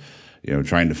terms of, you know,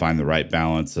 trying to find the right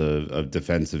balance of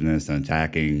defensiveness and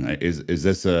attacking. Is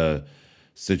this a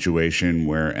situation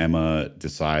where Emma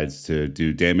decides to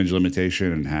do damage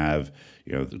limitation and have,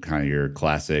 you know, kind of your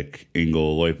classic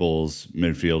Ingle Leupolz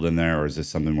midfield in there, or is this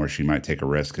something where she might take a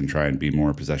risk and try and be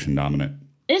more possession dominant?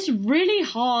 It's really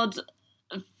hard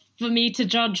for me to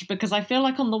judge because I feel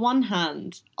like on the one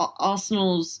hand,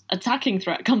 Arsenal's attacking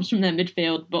threat comes from their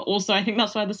midfield, but also I think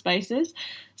that's where the space is.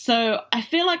 So I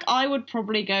feel like I would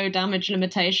probably go damage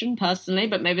limitation personally,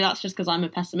 but maybe that's just because I'm a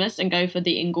pessimist and go for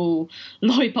the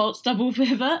Ingle-Leupolz double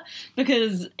pivot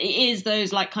because it is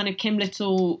those like kind of Kim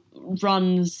Little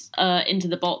runs into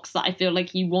the box that I feel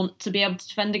like you want to be able to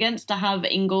defend against, to have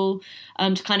Ingle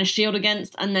to kind of shield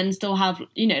against, and then still have,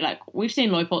 you know, like we've seen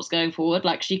Leupolz going forward,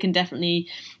 like she can definitely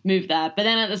move there. But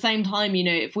then at the same time, you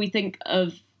know, if we think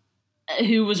of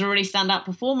who was a really standout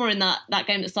performer in that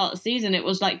game at the start of the season, it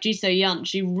was like Ji So-yeon.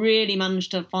 She really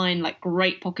managed to find like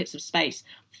great pockets of space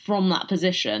from that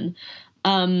position.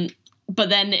 But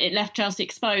then it left Chelsea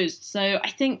exposed. So I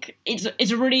think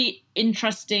it's a really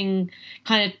interesting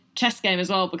kind of chess game as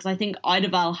well, because I think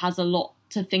Eidevall has a lot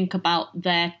to think about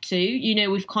there too. You know,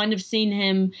 we've kind of seen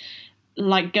him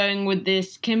like going with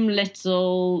this Kim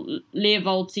Little, Lia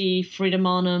Volti, Frida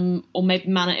Maanum, or maybe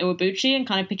Mana Iwabuchi, and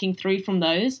kind of picking three from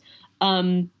those.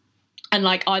 And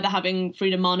like either having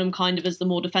Frida Maanum kind of as the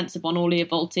more defensive one or Lia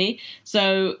Volti.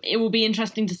 So it will be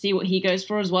interesting to see what he goes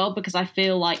for as well, because I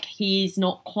feel like he's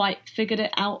not quite figured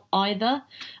it out either.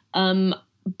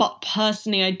 But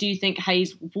personally, I do think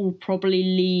Hayes will probably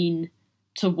lean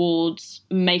towards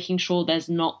making sure there's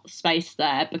not space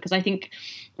there, because I think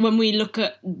when we look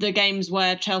at the games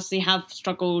where Chelsea have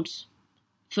struggled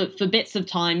for bits of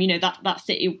time, you know, that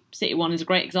City one is a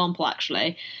great example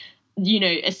actually. You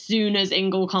know, as soon as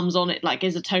Ingle comes on, it like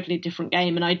is a totally different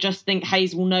game. And I just think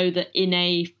Hayes will know that in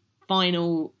a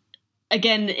final,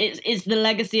 again, it's the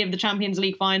legacy of the Champions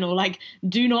League final. Like,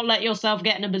 do not let yourself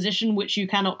get in a position which you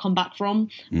cannot come back from.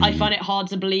 Mm-hmm. I find it hard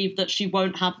to believe that she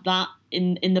won't have that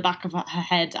in the back of her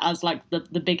head as like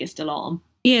the biggest alarm.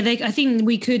 Yeah, I think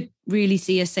we could really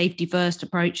see a safety first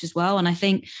approach as well. And I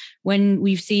think when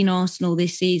we've seen Arsenal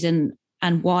this season,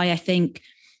 and why I think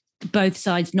both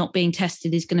sides not being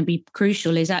tested is going to be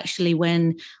crucial, is actually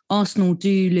when Arsenal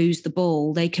do lose the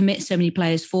ball, they commit so many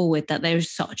players forward that there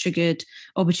is such a good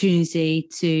opportunity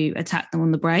to attack them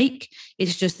on the break.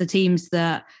 It's just the teams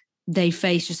that they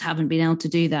face just haven't been able to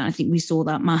do that. I think we saw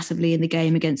that massively in the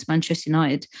game against Manchester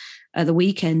United at the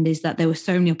weekend, is that there were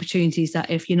so many opportunities that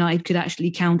if United could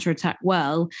actually counter-attack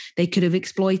well, they could have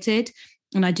exploited.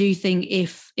 And I do think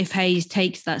if Hayes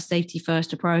takes that safety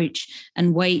first approach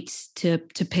and waits to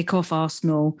pick off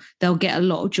Arsenal, they'll get a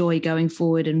lot of joy going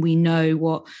forward. And we know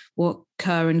what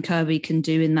Kerr and Kirby can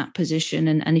do in that position.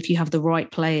 And if you have the right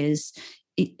players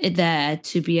there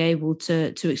to be able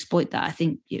to exploit that, I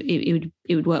think it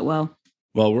would work well.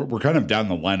 Well, we're kind of down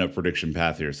the lineup prediction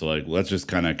path here. So like, let's just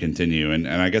kind of continue. And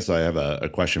I guess I have a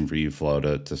question for you, Flo,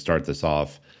 to start this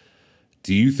off.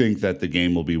 Do you think that the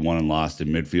game will be won and lost in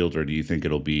midfield, or do you think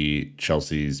it'll be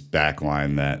Chelsea's back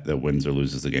line that wins or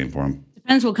loses the game for them?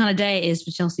 Depends what kind of day it is for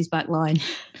Chelsea's back line.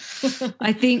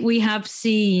 I think we have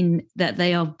seen that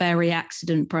they are very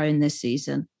accident prone this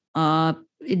season.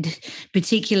 In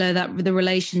particular, that the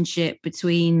relationship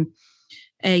between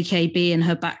AKB and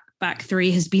her back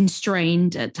three has been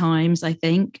strained at times, I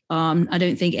think. I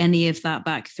don't think any of that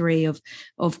back three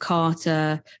of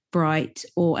Carter, Bright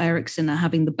or Eriksen are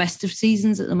having the best of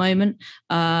seasons at the moment.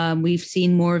 We've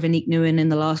seen more of Anik Nguyen in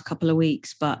the last couple of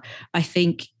weeks, but I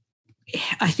think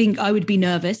I would be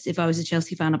nervous if I was a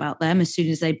Chelsea fan about them as soon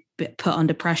as they put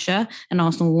under pressure, and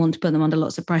Arsenal want to put them under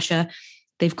lots of pressure.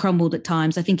 They've crumbled at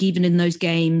times. I think even in those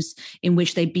games in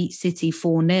which they beat City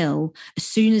 4-0, as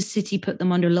soon as City put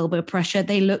them under a little bit of pressure,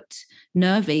 they looked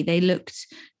nervy. They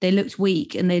looked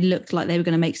weak, and they looked like they were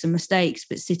going to make some mistakes,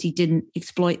 but City didn't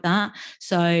exploit that.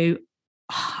 So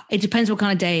it depends what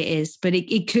kind of day it is, but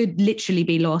it could literally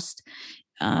be lost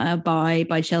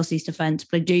by Chelsea's defence.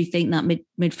 But I do think that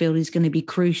midfield is going to be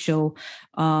crucial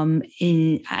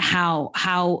in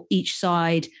how each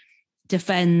side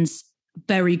defends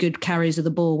very good carriers of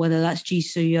the ball, whether that's Ji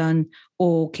So-yeon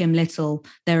or Kim Little.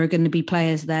 There are going to be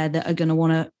players there that are going to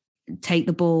want to take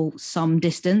the ball some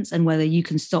distance, and whether you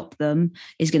can stop them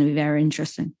is going to be very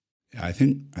interesting. Yeah, I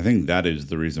think that is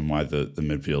the reason why the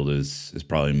midfield is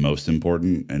probably most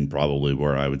important, and probably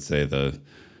where I would say the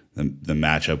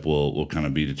matchup will kind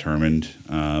of be determined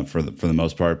for the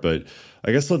most part. But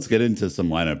I guess let's get into some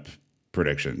lineup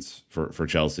predictions for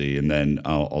Chelsea, and then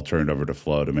I'll turn it over to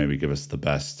Flo to maybe give us the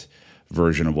best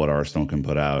version of what Arsenal can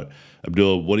put out.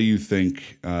 Abdullah, what do you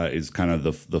think is kind of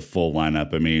the full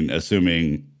lineup? I mean,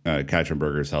 assuming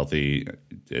Katzenberger is healthy,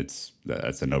 that's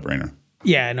a no-brainer.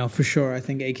 Yeah, no, for sure. I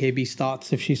think AKB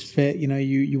starts if she's fit. You know,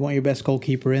 you want your best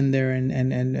goalkeeper in there, and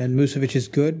Musovic is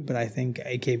good, but I think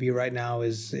AKB right now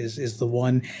is the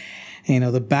one. You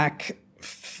know, the back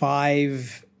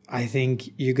five, I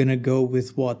think you're gonna go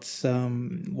with what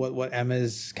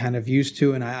Emma's kind of used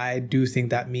to, and I do think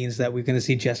that means that we're gonna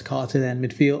see Jess Carter then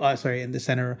midfield. In the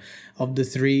center of the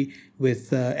three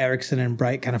with Eriksson and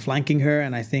Bright kind of flanking her,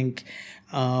 and I think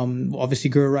obviously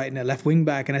Guro right in a left wing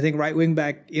back, and I think right wing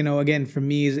back, again for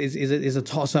me is a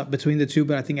toss up between the two,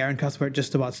 but I think Erin Cuthbert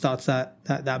just about starts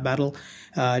that battle,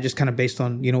 just kind of based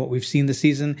on what we've seen this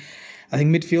season. I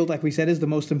think midfield, like we said, is the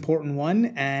most important one,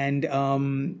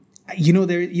 and. You'd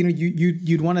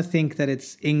want to think that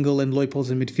it's Ingle and Leupolz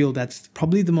in midfield. That's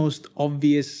probably the most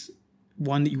obvious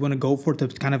one that you want to go for to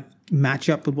kind of match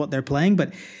up with what they're playing.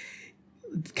 But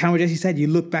kind of what Jesse said, you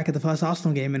look back at the first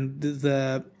Arsenal game, and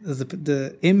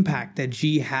the impact that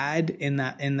G had in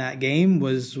that game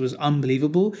was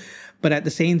unbelievable. But at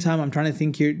the same time, I'm trying to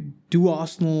think here: do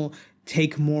Arsenal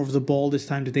take more of the ball this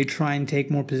time? Do they try and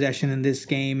take more possession in this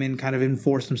game and kind of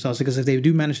enforce themselves? Because if they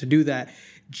do manage to do that,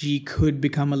 G could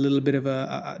become a little bit of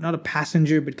a not a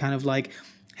passenger, but kind of like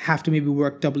have to maybe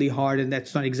work doubly hard, and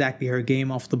that's not exactly her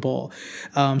game off the ball.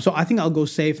 So I think I'll go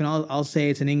safe, and I'll say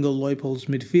it's an Ingle Leupolz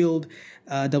midfield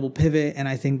double pivot, and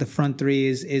I think the front three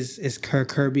is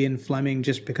Kirby and Fleming,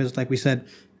 just because, like we said,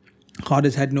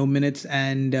 Carter's had no minutes,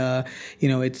 and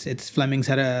it's Fleming's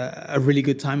had a really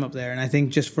good time up there, and I think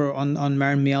just on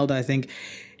Maren Mjelde, I think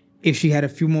if she had a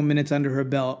few more minutes under her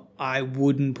belt, I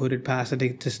wouldn't put it past her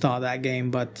to start that game.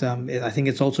 But I think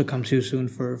it's also come too soon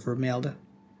for Mjelde.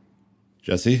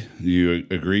 Jesse, do you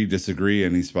agree, disagree?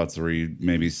 Any spots where you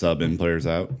maybe sub in players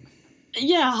out?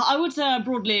 Yeah, I would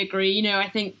broadly agree. I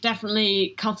think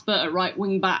definitely Cuthbert at right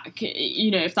wing back,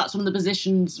 if that's one of the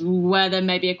positions where there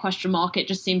may be a question mark, it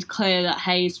just seems clear that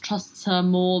Hayes trusts her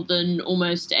more than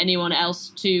almost anyone else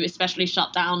to especially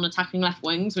shut down attacking left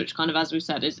wings, which kind of, as we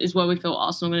said, is where we feel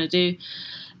Arsenal are going to do.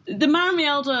 The Maren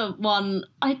Mjelde one,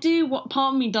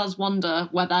 part of me does wonder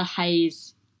whether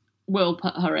Hayes will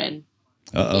put her in.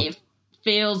 It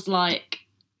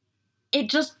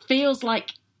just feels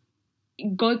like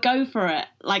go for it.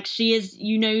 Like she is,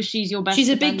 she's your best. She's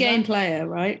a defender. big game player,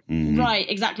 right? Mm-hmm. Right,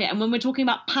 exactly. And when we're talking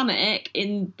about panic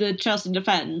in the Chelsea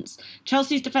defence,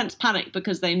 Chelsea's defence panicked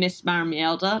because they missed Maren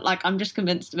Mjelde. Like, I'm just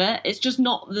convinced of it. It's just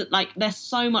not that, like, they're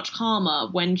so much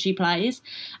calmer when she plays.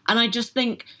 And I just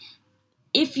think,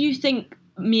 if you think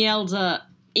Mjelde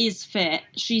is fit,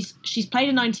 she's played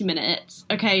in 90 minutes.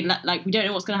 Okay, like, we don't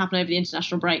know what's going to happen over the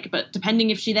international break, but depending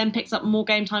if she then picks up more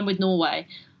game time with Norway,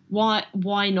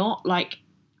 why not? Like,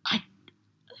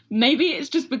 maybe it's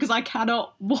just because I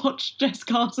cannot watch Jess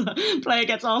Carter play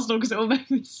against Arsenal because it will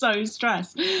make me so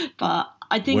stressed. But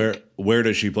I think... Where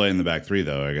does she play in the back three,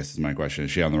 though, I guess is my question.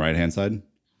 Is she on the right-hand side?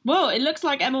 Well, it looks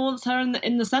like Emma wants her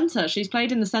in the centre. She's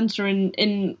played in the centre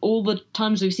in all the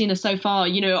times we've seen her so far.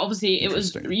 Obviously it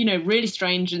was, really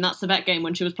strange in that Servette game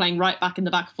when she was playing right back in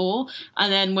the back four.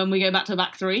 And then when we go back to the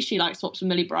back three, she swaps with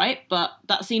Millie Bright. But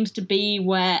that seems to be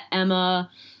where Emma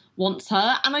wants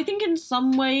her. And I think in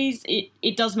some ways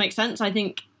it does make sense. I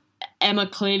think Emma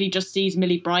clearly just sees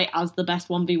Millie Bright as the best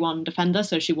 1v1 defender.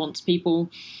 So she wants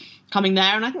people coming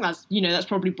there, and I think that's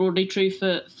probably broadly true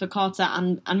for Carter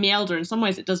and Mjelde. In some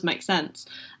ways, it does make sense.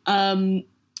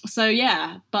 So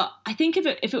yeah, but I think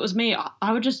if it was me,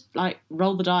 I would just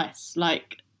roll the dice,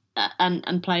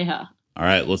 and play her. All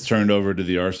right, let's turn it over to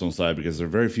the Arsenal side because there are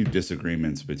very few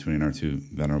disagreements between our two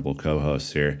venerable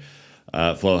co-hosts here.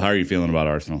 Flo, how are you feeling about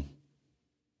Arsenal?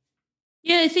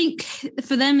 Yeah, I think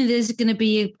for them, there's going to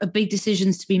be a big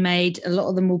decisions to be made. A lot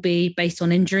of them will be based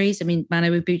on injuries. I mean, Mano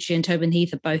Iwabuchi and Tobin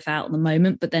Heath are both out at the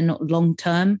moment, but they're not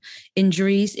long-term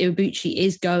injuries. Iwabuchi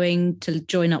is going to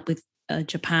join up with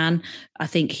Japan. I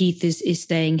think Heath is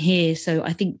staying here. So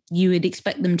I think you would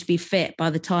expect them to be fit by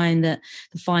the time that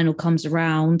the final comes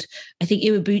around. I think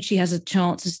Iwabuchi has a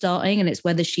chance of starting, and it's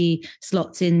whether she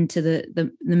slots into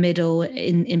the middle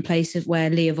in place of where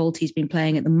Leah Volti's been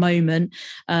playing at the moment.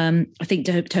 I think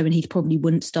Tobin Heath probably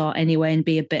wouldn't start anyway and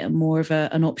be a bit more of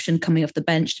an option coming off the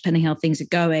bench, depending how things are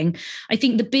going. I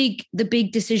think the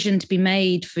big decision to be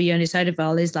made for Jonas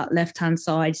Odeval is that left-hand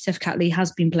side. Steph Catley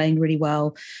has been playing really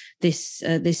well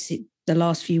the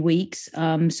last few weeks.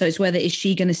 So it's whether is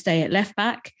she going to stay at left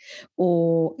back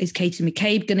or is Katie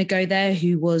McCabe going to go there,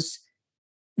 who was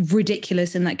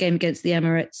ridiculous in that game against the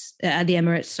Emirates,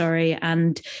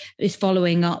 and is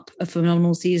following up a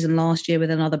phenomenal season last year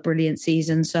with another brilliant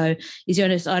season. So is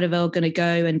Jonas Odeval going to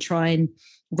go and try and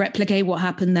replicate what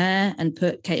happened there and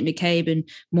put Kate McCabe in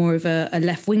more of a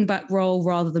left wing back role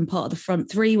rather than part of the front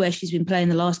three where she's been playing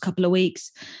the last couple of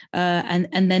weeks?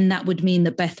 And then that would mean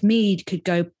that Beth Mead could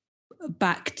go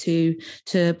back to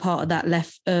part of that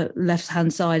left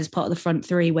hand side as part of the front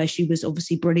three, where she was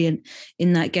obviously brilliant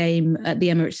in that game at the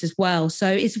Emirates as well.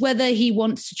 So it's whether he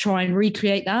wants to try and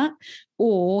recreate that,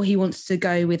 or he wants to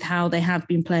go with how they have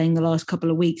been playing the last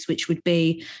couple of weeks, which would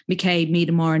be McCabe,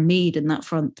 Miedemar and Mead in that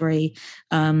front three.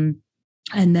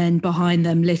 And then behind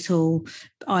them, Little,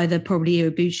 either probably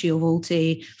Iwabuchi or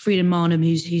Volti, Frida Maanum,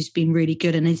 who's been really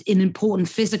good and is an important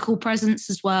physical presence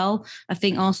as well. I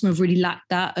think Arsenal have really lacked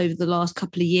that over the last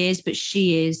couple of years, but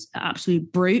she is an absolute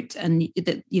brute. And,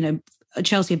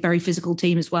 Chelsea are a very physical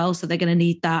team as well, so they're going to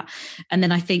need that. And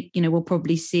then I think, we'll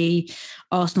probably see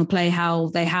Arsenal play how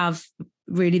they have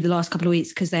really the last couple of weeks,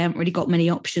 because they haven't really got many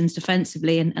options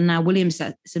defensively. And now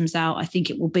Williamson's out. I think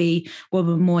it will be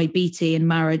Webber-Moy, Beattie and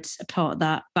Marid's a part of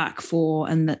that back four.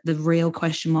 And the real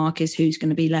question mark is who's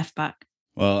going to be left back.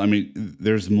 Well, I mean,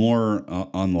 there's more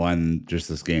on the line than just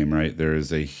this game, right? There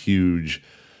is a huge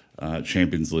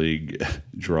Champions League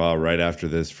draw right after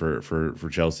this for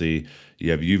Chelsea.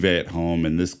 You have Juve at home,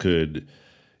 and this could,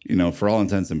 for all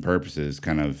intents and purposes,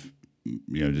 kind of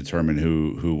determine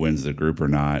who wins the group or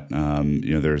not.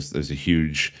 There's a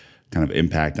huge kind of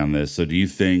impact on this. So do you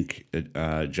think,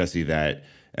 Jesse, that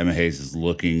Emma Hayes is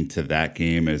looking to that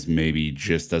game as maybe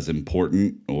just as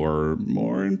important or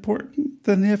more important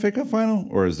than the FA Cup final?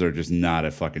 Or is there just not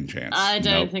a fucking chance? I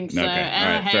don't think so. Okay.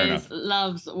 Emma Hayes Hayes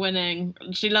loves winning.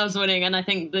 She loves winning, and I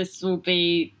think this will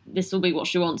be what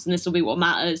she wants, and this will be what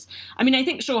matters. I mean, I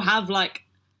think she'll have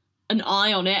an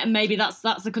eye on it, and maybe that's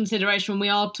a consideration when we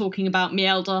are talking about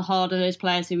Mjelde, Harder, those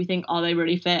players who we think, are they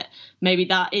really fit? Maybe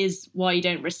that is why you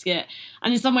don't risk it.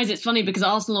 And in some ways it's funny because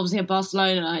Arsenal obviously have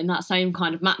Barcelona in that same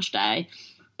kind of match day,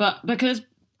 but because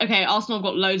Arsenal have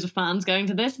got loads of fans going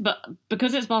to this, but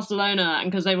because it's Barcelona and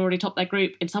because they've already topped their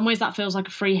group, in some ways that feels like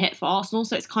a free hit for Arsenal.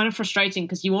 So it's kind of frustrating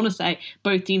because you want to say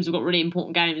both teams have got really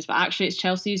important games, but actually it's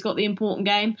Chelsea who's got the important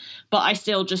game. But I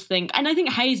still just think, and I think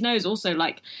Hayes knows also,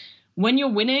 when you're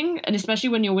winning, and especially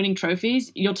when you're winning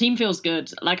trophies, your team feels good.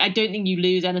 I don't think you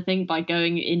lose anything by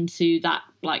going into that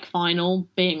final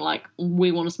being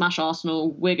we want to smash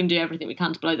Arsenal, we're going to do everything we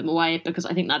can to blow them away, because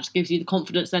I think that just gives you the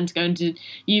confidence then to go into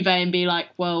Juve and be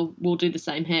well, we'll do the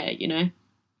same here,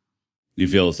 You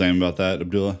feel the same about that,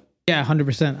 Abdullah? Yeah,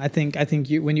 100%. I think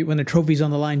you when the trophy's on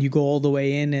the line, you go all the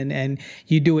way in and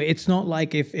you do it. It's not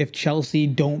like if Chelsea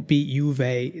don't beat Juve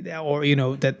or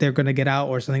that they're going to get out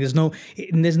or something.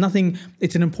 There's nothing.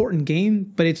 It's an important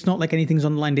game, but it's not like anything's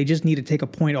on the line. They just need to take a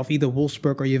point off either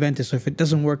Wolfsburg or Juventus. So if it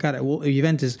doesn't work out at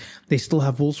Juventus, they still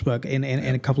have Wolfsburg in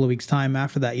a couple of weeks' time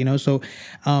after that. So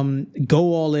go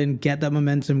all in, get that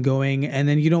momentum going, and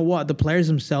then the players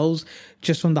themselves,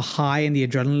 just from the high and the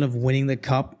adrenaline of winning the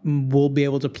cup, will be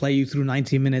able to play you through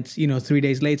 90 minutes, 3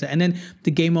 days later. And then the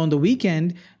game on the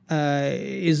weekend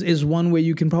is one where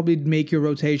you can probably make your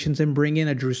rotations and bring in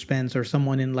a Drew Spence or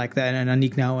someone in like that, and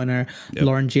Anik Now and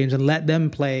Lauren James, and let them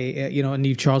play, and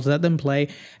Neve Charles, let them play.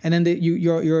 And then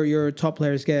your top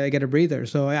players get a breather.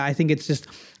 So I think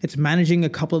it's managing a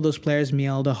couple of those players,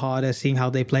 Mjelde, Harder, seeing how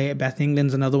they play. Beth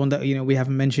England's another one that we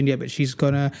haven't mentioned yet, but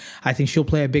I think she'll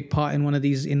play a big part in one of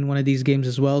these games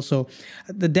as well. So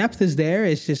the depth is there.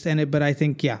 It's just but I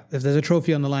think if there's a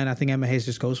trophy on the line, I think Emma Hayes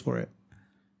just goes for it.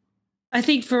 I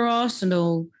think for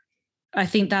Arsenal, I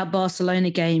think that Barcelona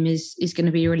game is going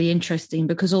to be really interesting,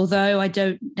 because although I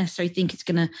don't necessarily think it's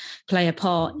going to play a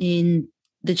part in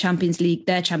their Champions League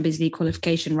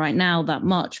qualification right now that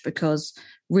much, because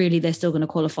really they're still going to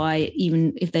qualify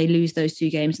even if they lose those two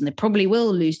games, and they probably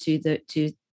will lose to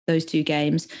those two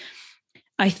games.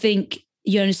 I think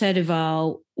Jonas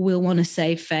Edeval will want to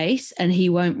save face, and he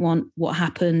won't want what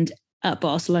happened at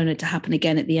Barcelona to happen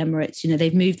again at the Emirates.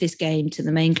 They've moved this game to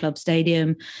the main club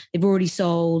stadium. They've already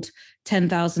sold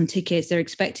 10,000 tickets. They're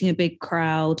expecting a big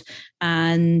crowd,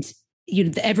 and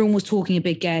everyone was talking a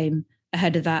big game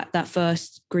ahead of that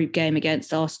first group game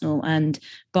against Arsenal and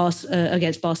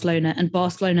against Barcelona. And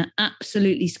Barcelona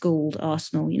absolutely schooled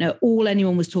Arsenal. All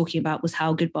anyone was talking about was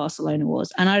how good Barcelona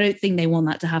was. And I don't think they want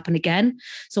that to happen again.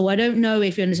 So I don't know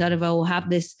if Jonas Edeval will have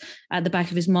this at the back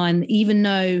of his mind, even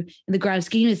though in the grand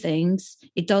scheme of things,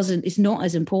 it's not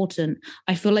as important.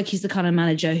 I feel like he's the kind of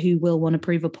manager who will want to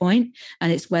prove a point.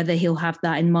 And it's whether he'll have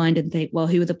that in mind and think, well,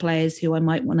 who are the players who I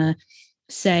might want to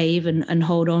save and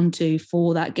hold on to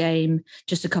for that game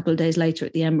just a couple of days later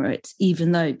at the Emirates,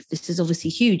 even though this is obviously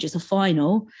huge, it's a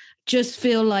final. Just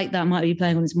feel like that might be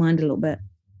playing on his mind a little bit.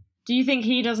 Do you think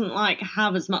he doesn't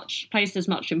have place as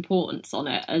much importance on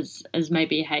it as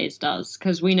maybe Hayes does?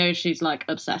 Because we know she's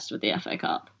obsessed with the FA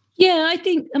Cup. Yeah,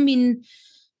 I mean,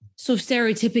 sort of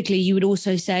stereotypically, you would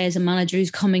also say as a manager who's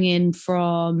coming in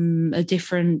from a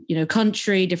different,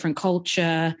 country, different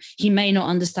culture, he may not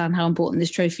understand how important this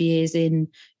trophy is in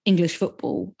English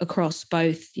football across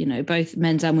both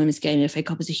men's and women's game. The FA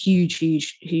Cup is a huge,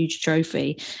 huge, huge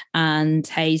trophy, and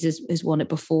Hayes has won it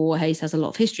before. Hayes has a lot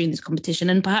of history in this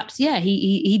competition, and perhaps,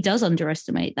 he does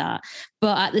underestimate that.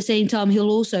 But at the same time,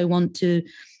 he'll also want to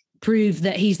prove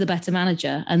that he's the better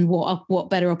manager, and what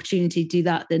better opportunity to do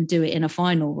that than do it in a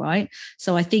final, right?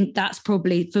 So I think that's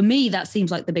probably, for me, that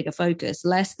seems like the bigger focus,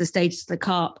 less the status of the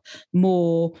cup,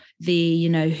 more the,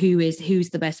 who's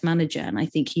the best manager. And I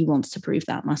think he wants to prove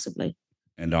that massively.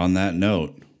 And on that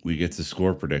note, we get to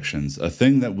score predictions, a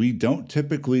thing that we don't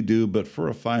typically do, but for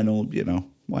a final,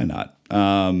 why not?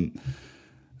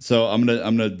 So I'm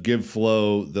gonna give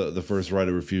Flo the first right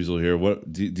of refusal here.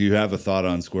 What do you have a thought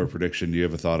on score prediction? Do you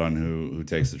have a thought on who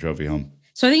takes the trophy home?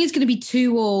 So I think it's going to be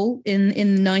 2-2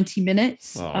 in 90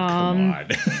 minutes. Oh, come on!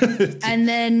 And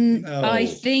then I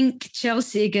think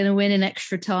Chelsea are going to win in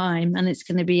extra time, and it's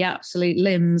going to be absolute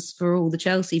limbs for all the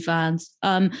Chelsea fans.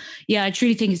 I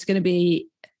truly think it's going to be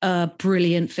a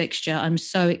brilliant fixture. I'm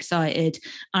so excited.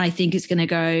 I think it's going to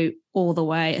go all the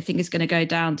way. I think it's going to go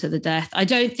down to the death. I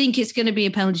don't think it's going to be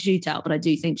a penalty shootout, but I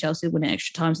do think Chelsea will win in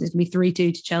extra time. So it's going to be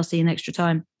 3-2 to Chelsea in extra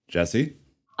time. Jesse?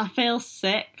 I feel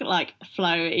sick, like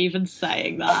Flo even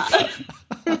saying that.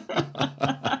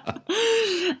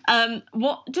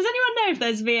 What does anyone know if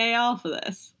there's VAR for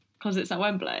this? Because it's at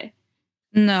Wembley.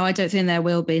 No, I don't think there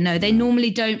will be. No, they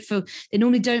normally don't for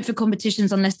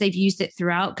competitions unless they've used it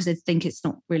throughout, because I think it's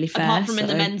not really fair. Apart from in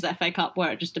the men's FA Cup,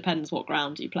 where it just depends what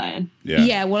ground you play in.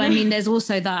 Yeah. Well, I mean, there's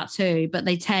also that too, but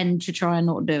they tend to try and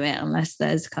not do it unless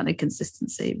there's kind of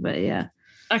consistency. But yeah.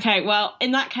 Okay, well,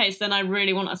 in that case, then I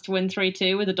really want us to win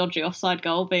 3-2 with a dodgy offside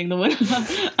goal being the winner.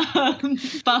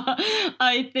 But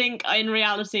I think in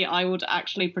reality, I would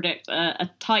actually predict a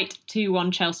tight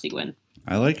 2-1 Chelsea win.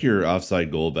 I like your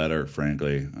offside goal better,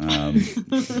 frankly.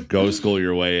 Go school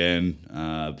your way in.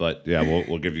 But yeah,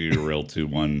 we'll give you a real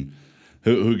 2-1.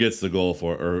 Who gets the goal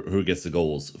or who gets the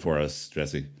goals for us,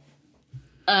 Jesse?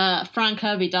 Fran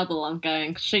Kirby double, I'm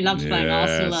going. She loves playing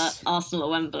Arsenal at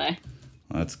Wembley.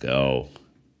 Let's go.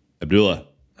 Abdullah.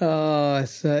 Oh,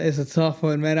 it's a tough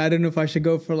one, man. I don't know if I should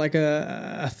go for like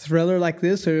a thriller like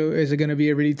this, or is it going to be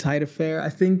a really tight affair? I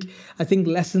think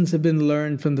lessons have been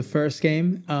learned from the first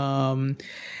game, but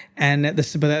at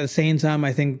the same time,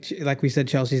 I think, like we said,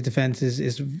 Chelsea's defense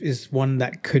is one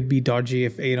that could be dodgy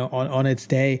if on its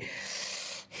day.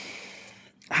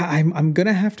 I'm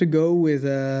gonna have to go with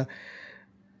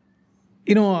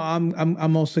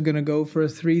I'm also gonna go for a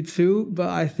 3-2, but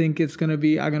I think it's gonna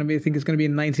be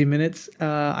in 90 minutes.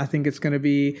 I think it's gonna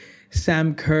be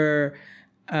Sam Kerr,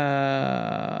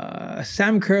 Malini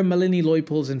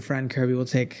Leupolz, and Fran Kirby will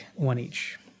take one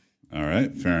each. All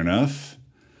right, fair enough.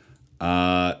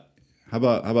 How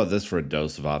about this for a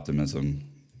dose of optimism?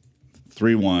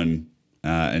 3-1,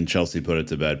 and Chelsea put it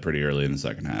to bed pretty early in the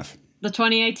second half. The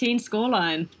 2018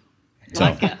 scoreline. So,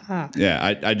 like it.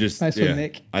 Yeah, I just nice one,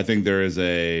 Nick. I think there's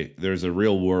a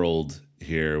real world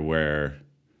here where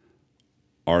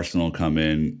Arsenal come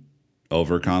in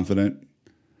overconfident,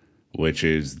 which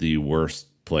is the worst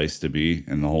place to be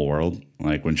in the whole world.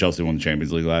 Like when Chelsea won the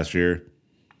Champions League last year,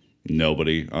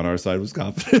 nobody on our side was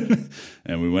confident,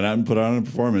 and we went out and put on a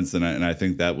performance. And I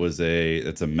think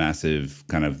it's a massive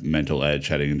kind of mental edge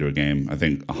heading into a game. I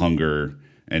think hunger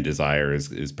and desire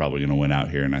is probably going to win out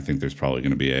here, and I think there's probably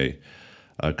going to be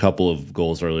a couple of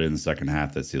goals early in the second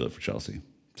half that seal it for Chelsea.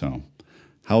 So,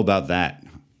 how about that?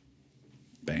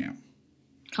 Bam!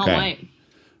 Can't wait.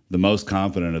 The most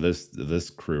confident of this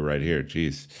crew right here.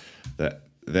 Jeez, the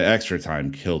extra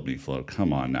time killed me, Flo.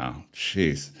 Come on now,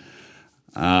 jeez.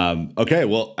 Okay,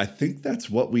 well, I think that's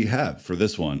what we have for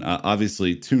this one.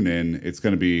 Obviously, tune in. It's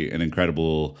going to be an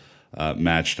incredible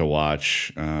match to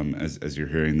watch as you're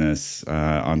hearing this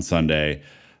on Sunday.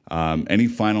 Any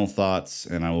final thoughts?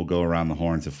 And I will go around the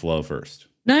horn to Flo first.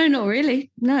 No, not really.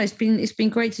 No, it's been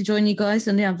great to join you guys,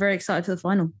 and yeah, I'm very excited for the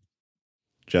final.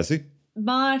 Jesse?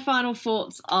 My final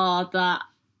thoughts are that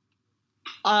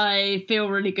I feel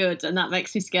really good, and that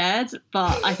makes me scared.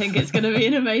 But I think it's going to be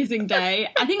an amazing day.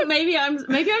 I think maybe I'm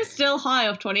still high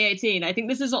off 2018. I think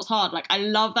this is what's hard. Like, I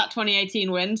love that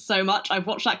 2018 win so much. I've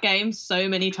watched that game so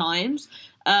many times,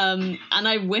 and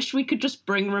I wish we could just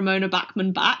bring Ramona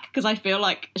Bachmann back, because I feel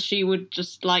like she would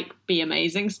just like be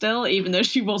amazing still, even though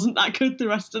she wasn't that good the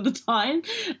rest of the time.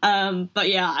 But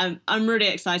yeah, I'm really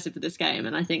excited for this game,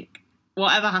 and I think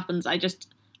whatever happens, I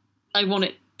want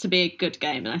it to be a good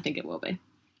game, and I think it will be.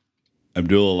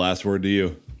 Abdullah, last word to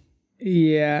you.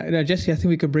 Yeah, no, Jessie, I think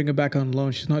we could bring her back on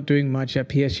loan. She's not doing much at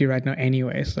PSG right now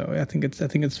anyway, so I think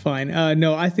it's fine.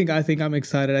 No, I think I'm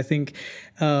excited. I think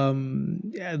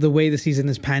the way the season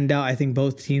has panned out, I think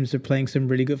both teams are playing some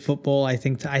really good football. I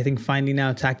think finally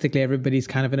now tactically everybody's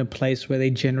kind of in a place where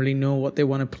they generally know what they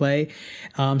want to play.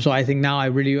 So I think now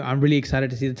I'm really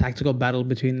excited to see the tactical battle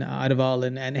between Adeval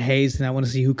and Hayes, and I want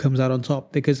to see who comes out on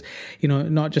top because, you know,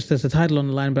 not just as a title on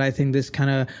the line, but I think this kind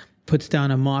of puts down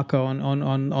a marker on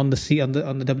the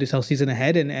WSL season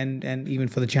ahead and even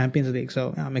for the Champions League.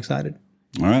 So I'm excited.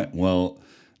 All right. Well,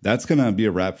 that's going to be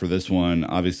a wrap for this one.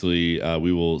 Obviously,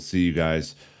 we will see you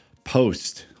guys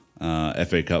post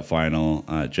FA Cup final.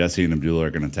 Jessie and Abdullah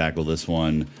are going to tackle this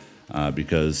one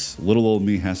because little old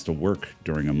me has to work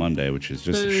during a Monday, which is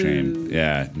just a shame.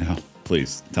 Yeah, no,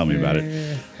 please tell me about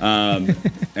it.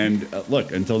 And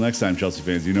look, until next time, Chelsea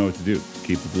fans, you know what to do.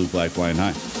 Keep the blue flag flying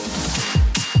high.